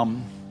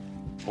overcome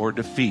or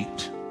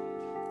defeat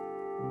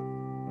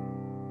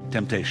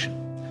temptation?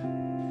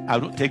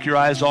 Take your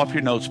eyes off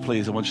your notes,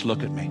 please. I want you to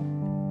look at me.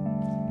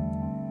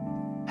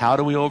 How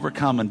do we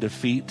overcome and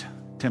defeat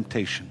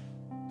temptation?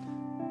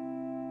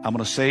 I'm going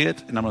to say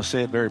it, and I'm going to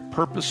say it very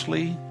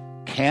purposely,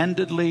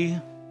 candidly,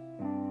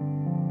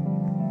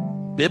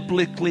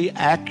 biblically,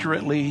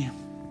 accurately.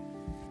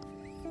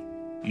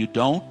 You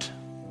don't,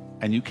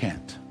 and you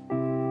can't.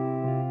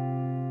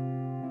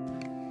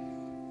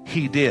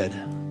 He did,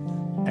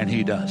 and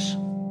he does.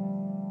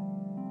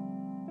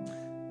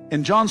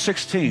 In John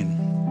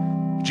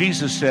 16,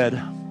 Jesus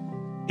said,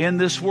 in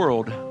this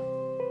world,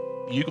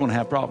 you're going to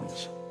have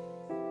problems.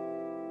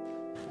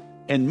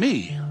 In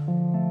me,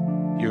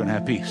 you're going to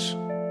have peace.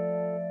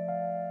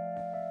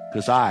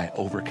 Because I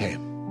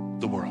overcame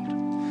the world.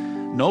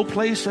 No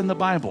place in the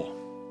Bible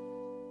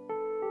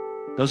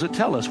does it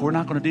tell us we're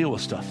not going to deal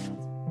with stuff.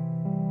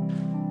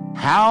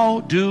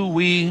 How do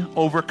we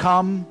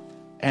overcome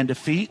and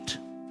defeat?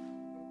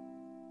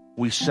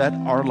 We set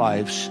our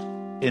lives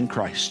in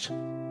Christ.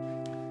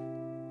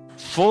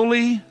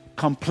 Fully,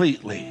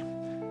 completely.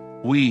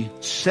 We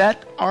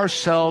set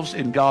ourselves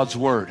in God's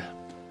Word. It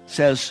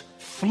says,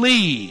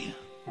 flee.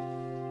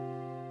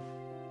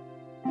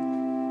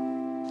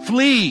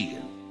 Flee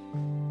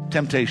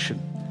temptation.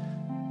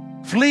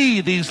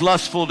 Flee these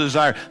lustful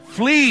desires.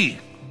 Flee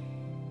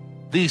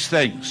these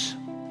things.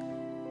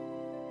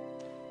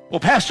 Well,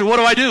 Pastor, what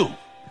do I do?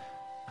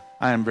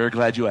 I am very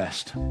glad you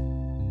asked.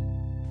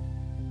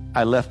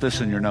 I left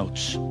this in your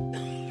notes.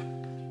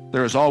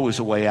 There is always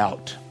a way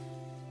out.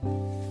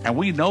 And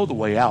we know the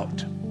way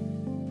out.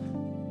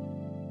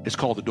 It's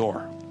called the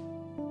door.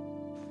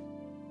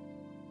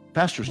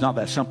 Pastor, it's not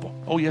that simple.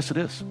 Oh, yes, it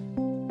is.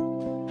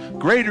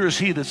 Greater is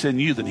he that's in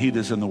you than he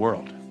that's in the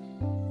world.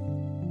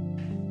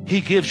 He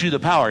gives you the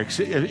power.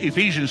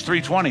 Ephesians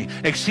 3:20,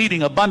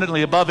 exceeding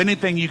abundantly above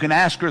anything you can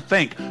ask or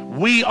think,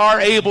 we are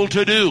able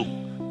to do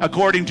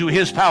according to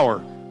his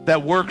power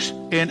that works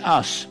in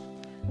us.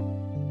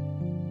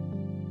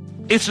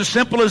 It's as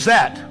simple as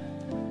that.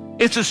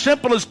 It's as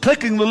simple as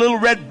clicking the little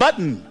red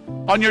button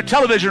on your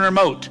television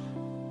remote.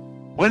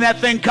 When that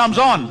thing comes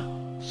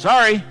on,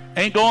 sorry,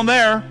 ain't going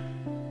there.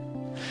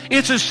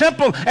 It's as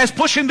simple as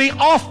pushing the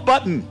off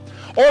button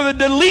or the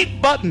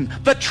delete button,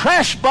 the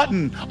trash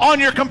button on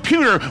your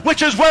computer,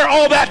 which is where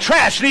all that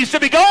trash needs to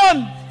be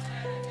gone.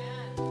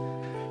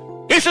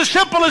 It's as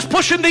simple as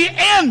pushing the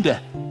end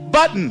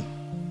button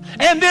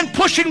and then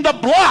pushing the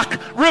block,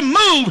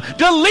 remove,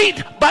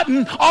 delete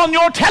button on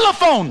your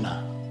telephone.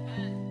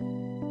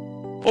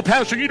 Well,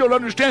 Pastor, you don't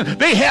understand.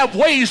 They have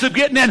ways of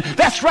getting in.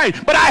 That's right,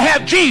 but I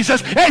have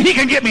Jesus, and he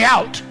can get me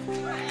out.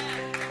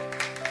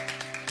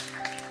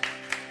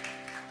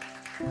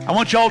 I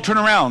want you all to turn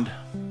around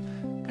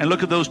and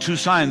look at those two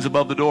signs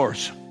above the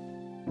doors.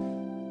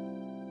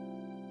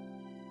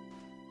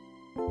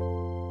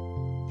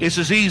 It's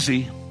as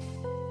easy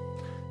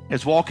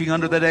as walking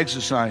under that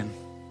exit sign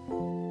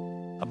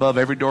above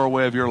every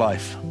doorway of your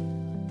life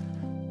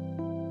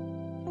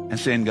and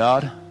saying,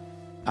 God,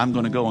 I'm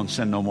going to go and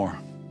sin no more.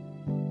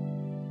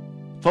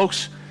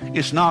 Folks,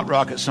 it's not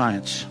rocket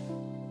science.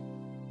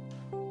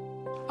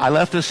 I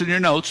left this in your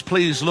notes.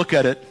 Please look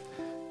at it.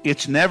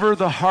 It's never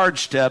the hard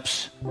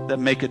steps that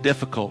make it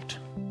difficult.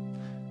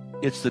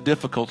 It's the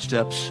difficult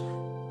steps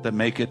that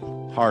make it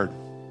hard.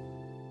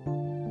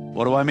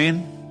 What do I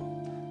mean?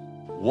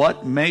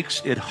 What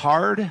makes it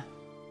hard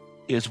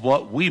is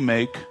what we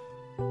make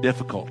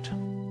difficult.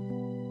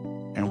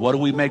 And what do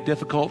we make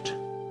difficult?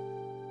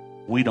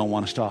 We don't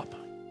want to stop.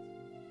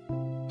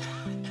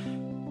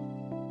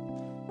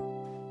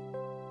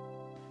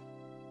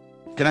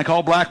 Can I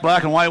call black,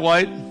 black, and white,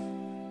 white?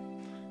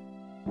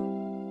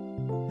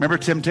 Remember,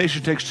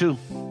 temptation takes two.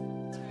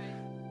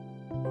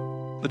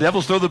 The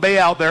devils throw the bait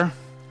out there.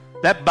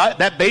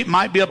 That bait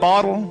might be a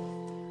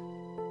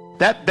bottle.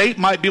 That bait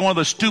might be one of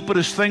the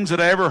stupidest things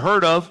that I ever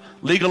heard of,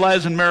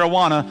 legalizing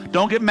marijuana.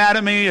 Don't get mad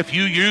at me if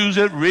you use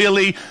it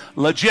really,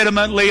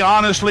 legitimately,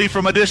 honestly,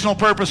 for medicinal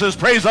purposes.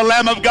 Praise the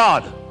Lamb of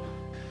God.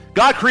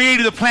 God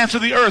created the plants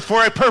of the earth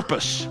for a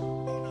purpose.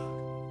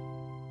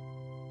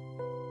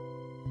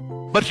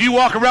 But if you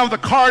walk around with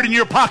a card in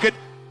your pocket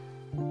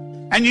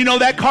and you know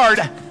that card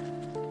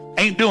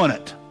ain't doing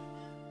it.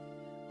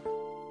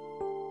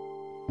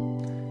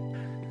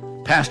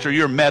 Pastor,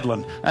 you're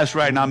meddling. That's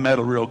right, and I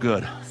meddle real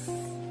good.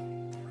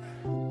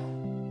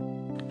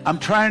 I'm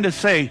trying to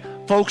say,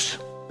 folks,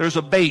 there's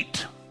a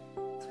bait.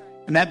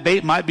 And that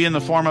bait might be in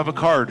the form of a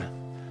card.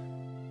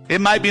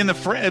 It might be in the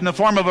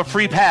form of a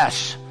free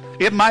pass.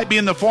 It might be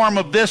in the form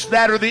of this,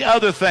 that, or the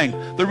other thing.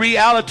 The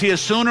reality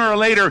is sooner or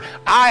later,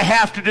 I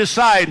have to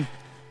decide,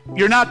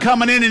 you're not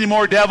coming in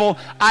anymore, devil.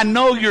 I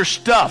know your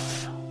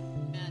stuff.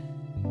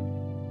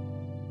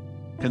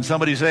 Can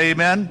somebody say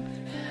amen? Amen?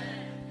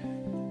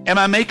 Am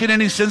I making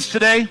any sense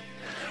today?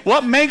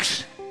 What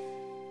makes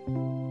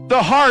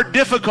the hard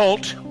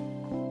difficult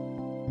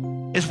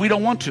is we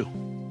don't want to.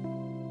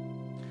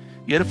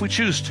 Yet if we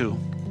choose to,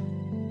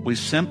 we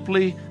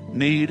simply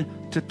need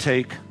to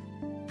take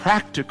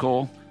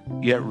practical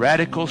yet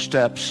radical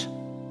steps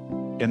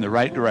in the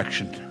right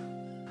direction.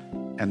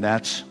 And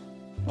that's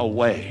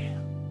away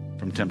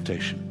from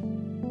temptation.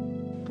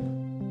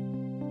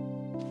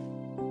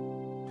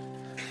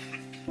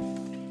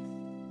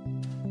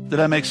 Did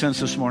I make sense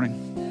this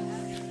morning?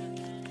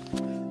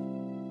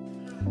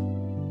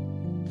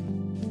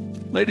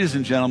 Ladies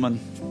and gentlemen,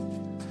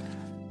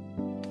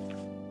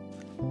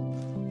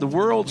 the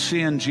world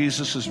seeing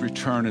Jesus'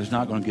 return is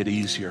not going to get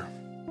easier.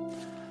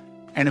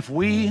 And if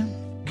we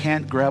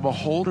can't grab a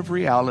hold of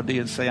reality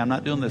and say, I'm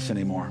not doing this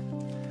anymore,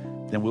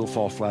 then we'll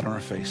fall flat on our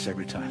face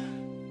every time.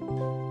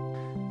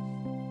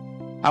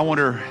 I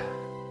wonder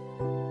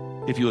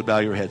if you would bow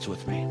your heads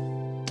with me.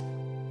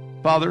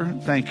 Father,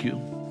 thank you.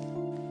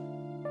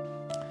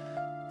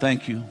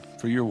 Thank you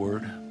for your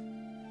word.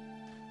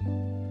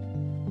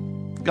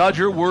 God,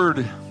 your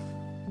word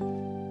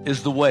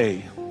is the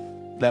way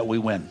that we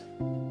win.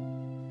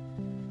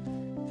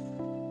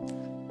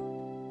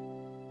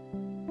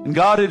 And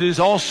God, it is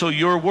also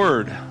your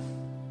word,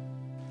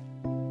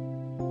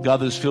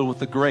 God, that is filled with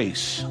the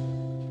grace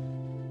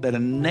that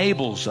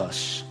enables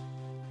us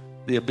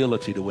the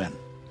ability to win.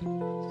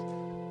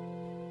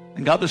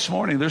 And God, this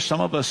morning, there's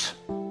some of us,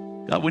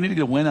 God, we need to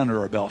get a win under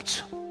our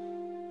belts.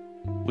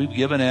 We've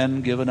given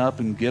in, given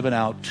up, and given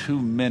out too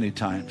many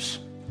times.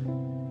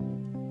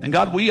 And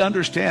God, we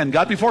understand.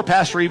 God, before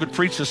Pastor even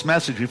preached this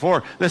message,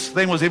 before this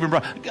thing was even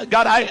brought,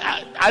 God,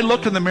 I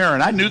looked in the mirror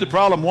and I knew the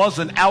problem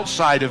wasn't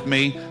outside of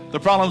me. The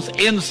problem's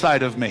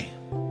inside of me.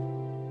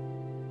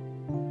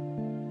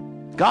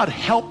 God,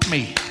 help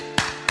me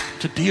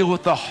to deal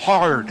with the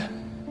hard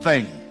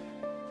thing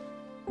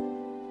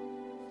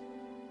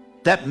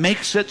that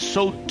makes it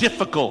so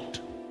difficult.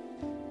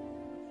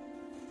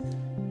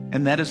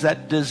 And that is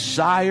that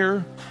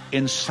desire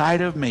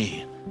inside of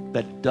me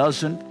that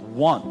doesn't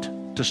want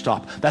to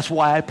stop. That's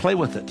why I play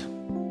with it.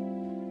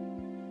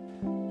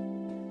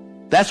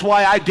 That's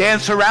why I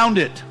dance around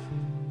it.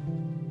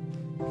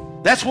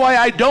 That's why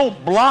I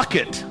don't block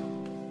it,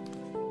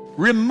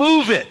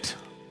 remove it,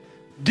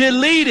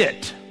 delete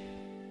it.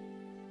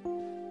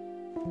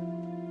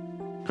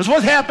 Because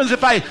what happens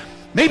if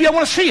maybe I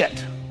want to see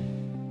it?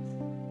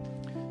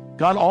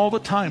 God, all the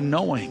time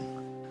knowing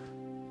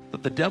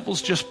that the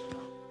devil's just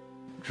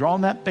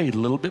drawing that bait a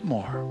little bit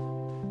more.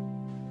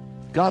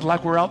 God,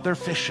 like we're out there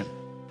fishing,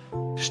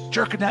 just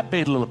jerking that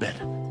bait a little bit.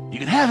 You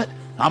can have it,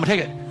 I'm going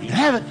to take it. You can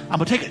have it, I'm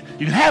going to take it.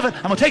 You can have it,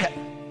 I'm going to take it.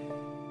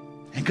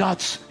 And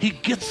He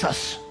gets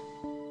us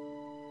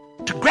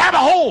to grab a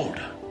hold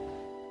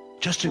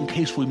just in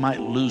case we might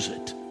lose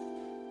it.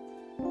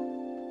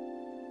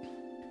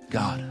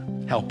 God,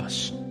 help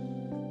us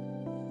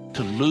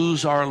to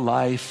lose our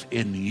life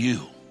in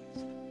you,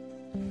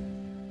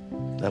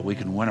 that we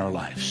can win our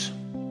lives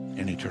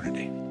in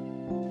eternity.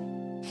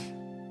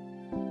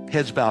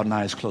 Heads bowed and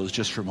eyes closed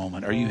just for a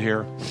moment. Are you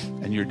here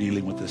and you're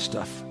dealing with this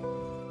stuff?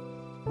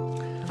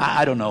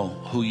 I don't know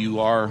who you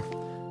are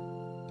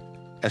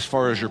as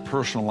far as your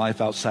personal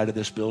life outside of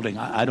this building.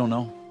 I don't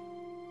know.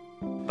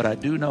 But I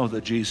do know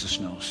that Jesus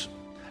knows.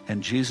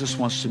 And Jesus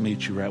wants to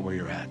meet you right where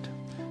you're at.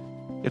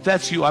 If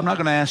that's you, I'm not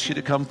going to ask you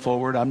to come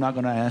forward. I'm not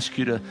going to ask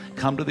you to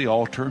come to the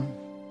altar.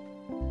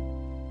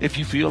 If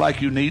you feel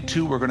like you need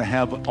to, we're going to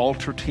have an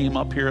altar team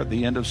up here at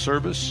the end of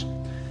service.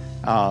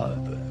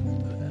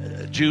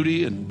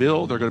 Judy and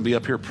Bill, they're going to be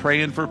up here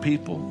praying for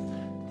people.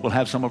 We'll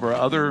have some of our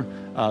other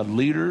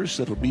leaders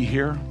that'll be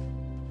here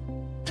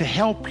to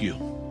help you.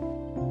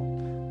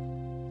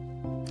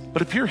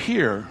 But if you're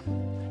here,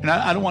 and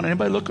I don't want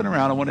anybody looking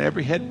around, I want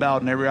every head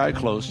bowed and every eye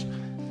closed.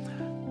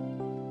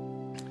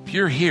 If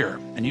you're here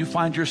and you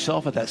find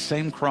yourself at that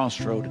same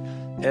crossroad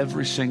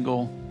every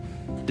single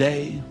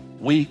day,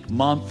 week,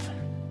 month,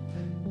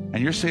 and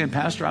you're saying,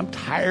 Pastor, I'm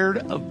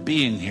tired of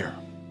being here.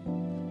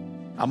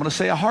 I'm going to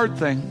say a hard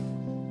thing.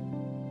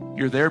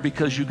 You're there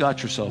because you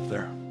got yourself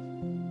there.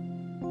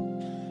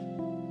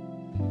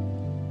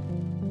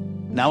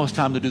 Now it's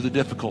time to do the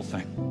difficult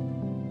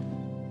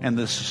thing. And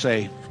this to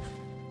say,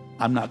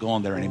 I'm not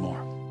going there anymore.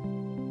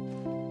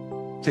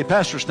 Say,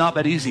 Pastor, it's not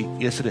that easy.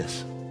 Yes, it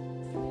is.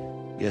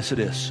 Yes, it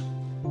is.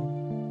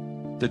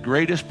 The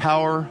greatest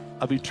power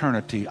of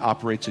eternity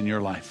operates in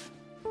your life.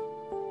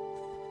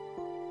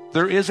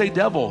 There is a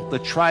devil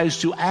that tries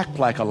to act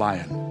like a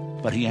lion,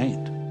 but he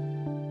ain't.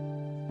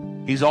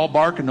 He's all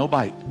bark and no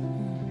bite.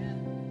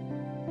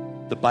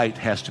 The bite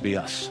has to be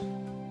us.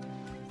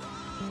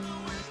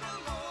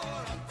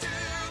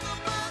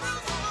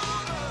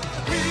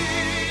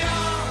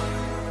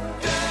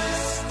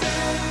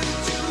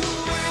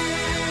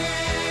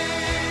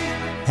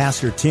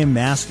 Pastor Tim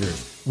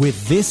Masters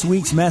with this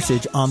week's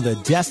message on the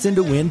Destined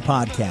to Win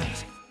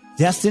podcast.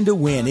 Destined to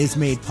Win is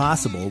made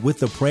possible with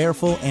the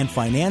prayerful and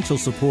financial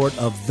support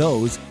of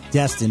those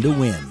destined to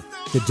win.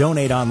 To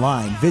donate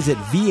online, visit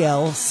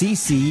vlccaz.org.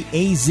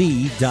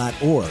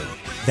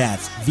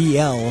 That's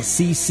vlccaz.org.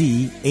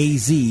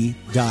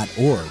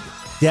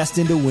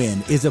 Destined to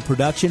Win is a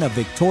production of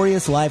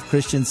Victorious Life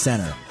Christian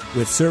Center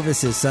with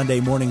services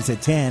Sunday mornings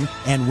at 10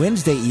 and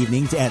Wednesday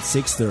evenings at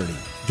 6:30.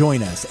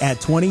 Join us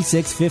at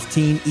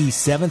 2615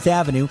 East 7th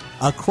Avenue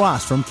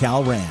across from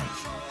Cal Ranch.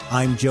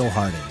 I'm Joe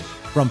Harding.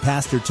 From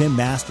Pastor Tim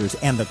Masters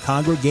and the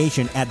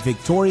congregation at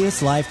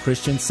Victorious Life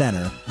Christian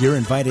Center, you're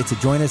invited to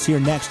join us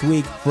here next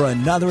week for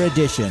another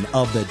edition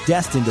of the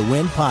Destined to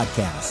Win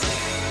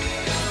podcast.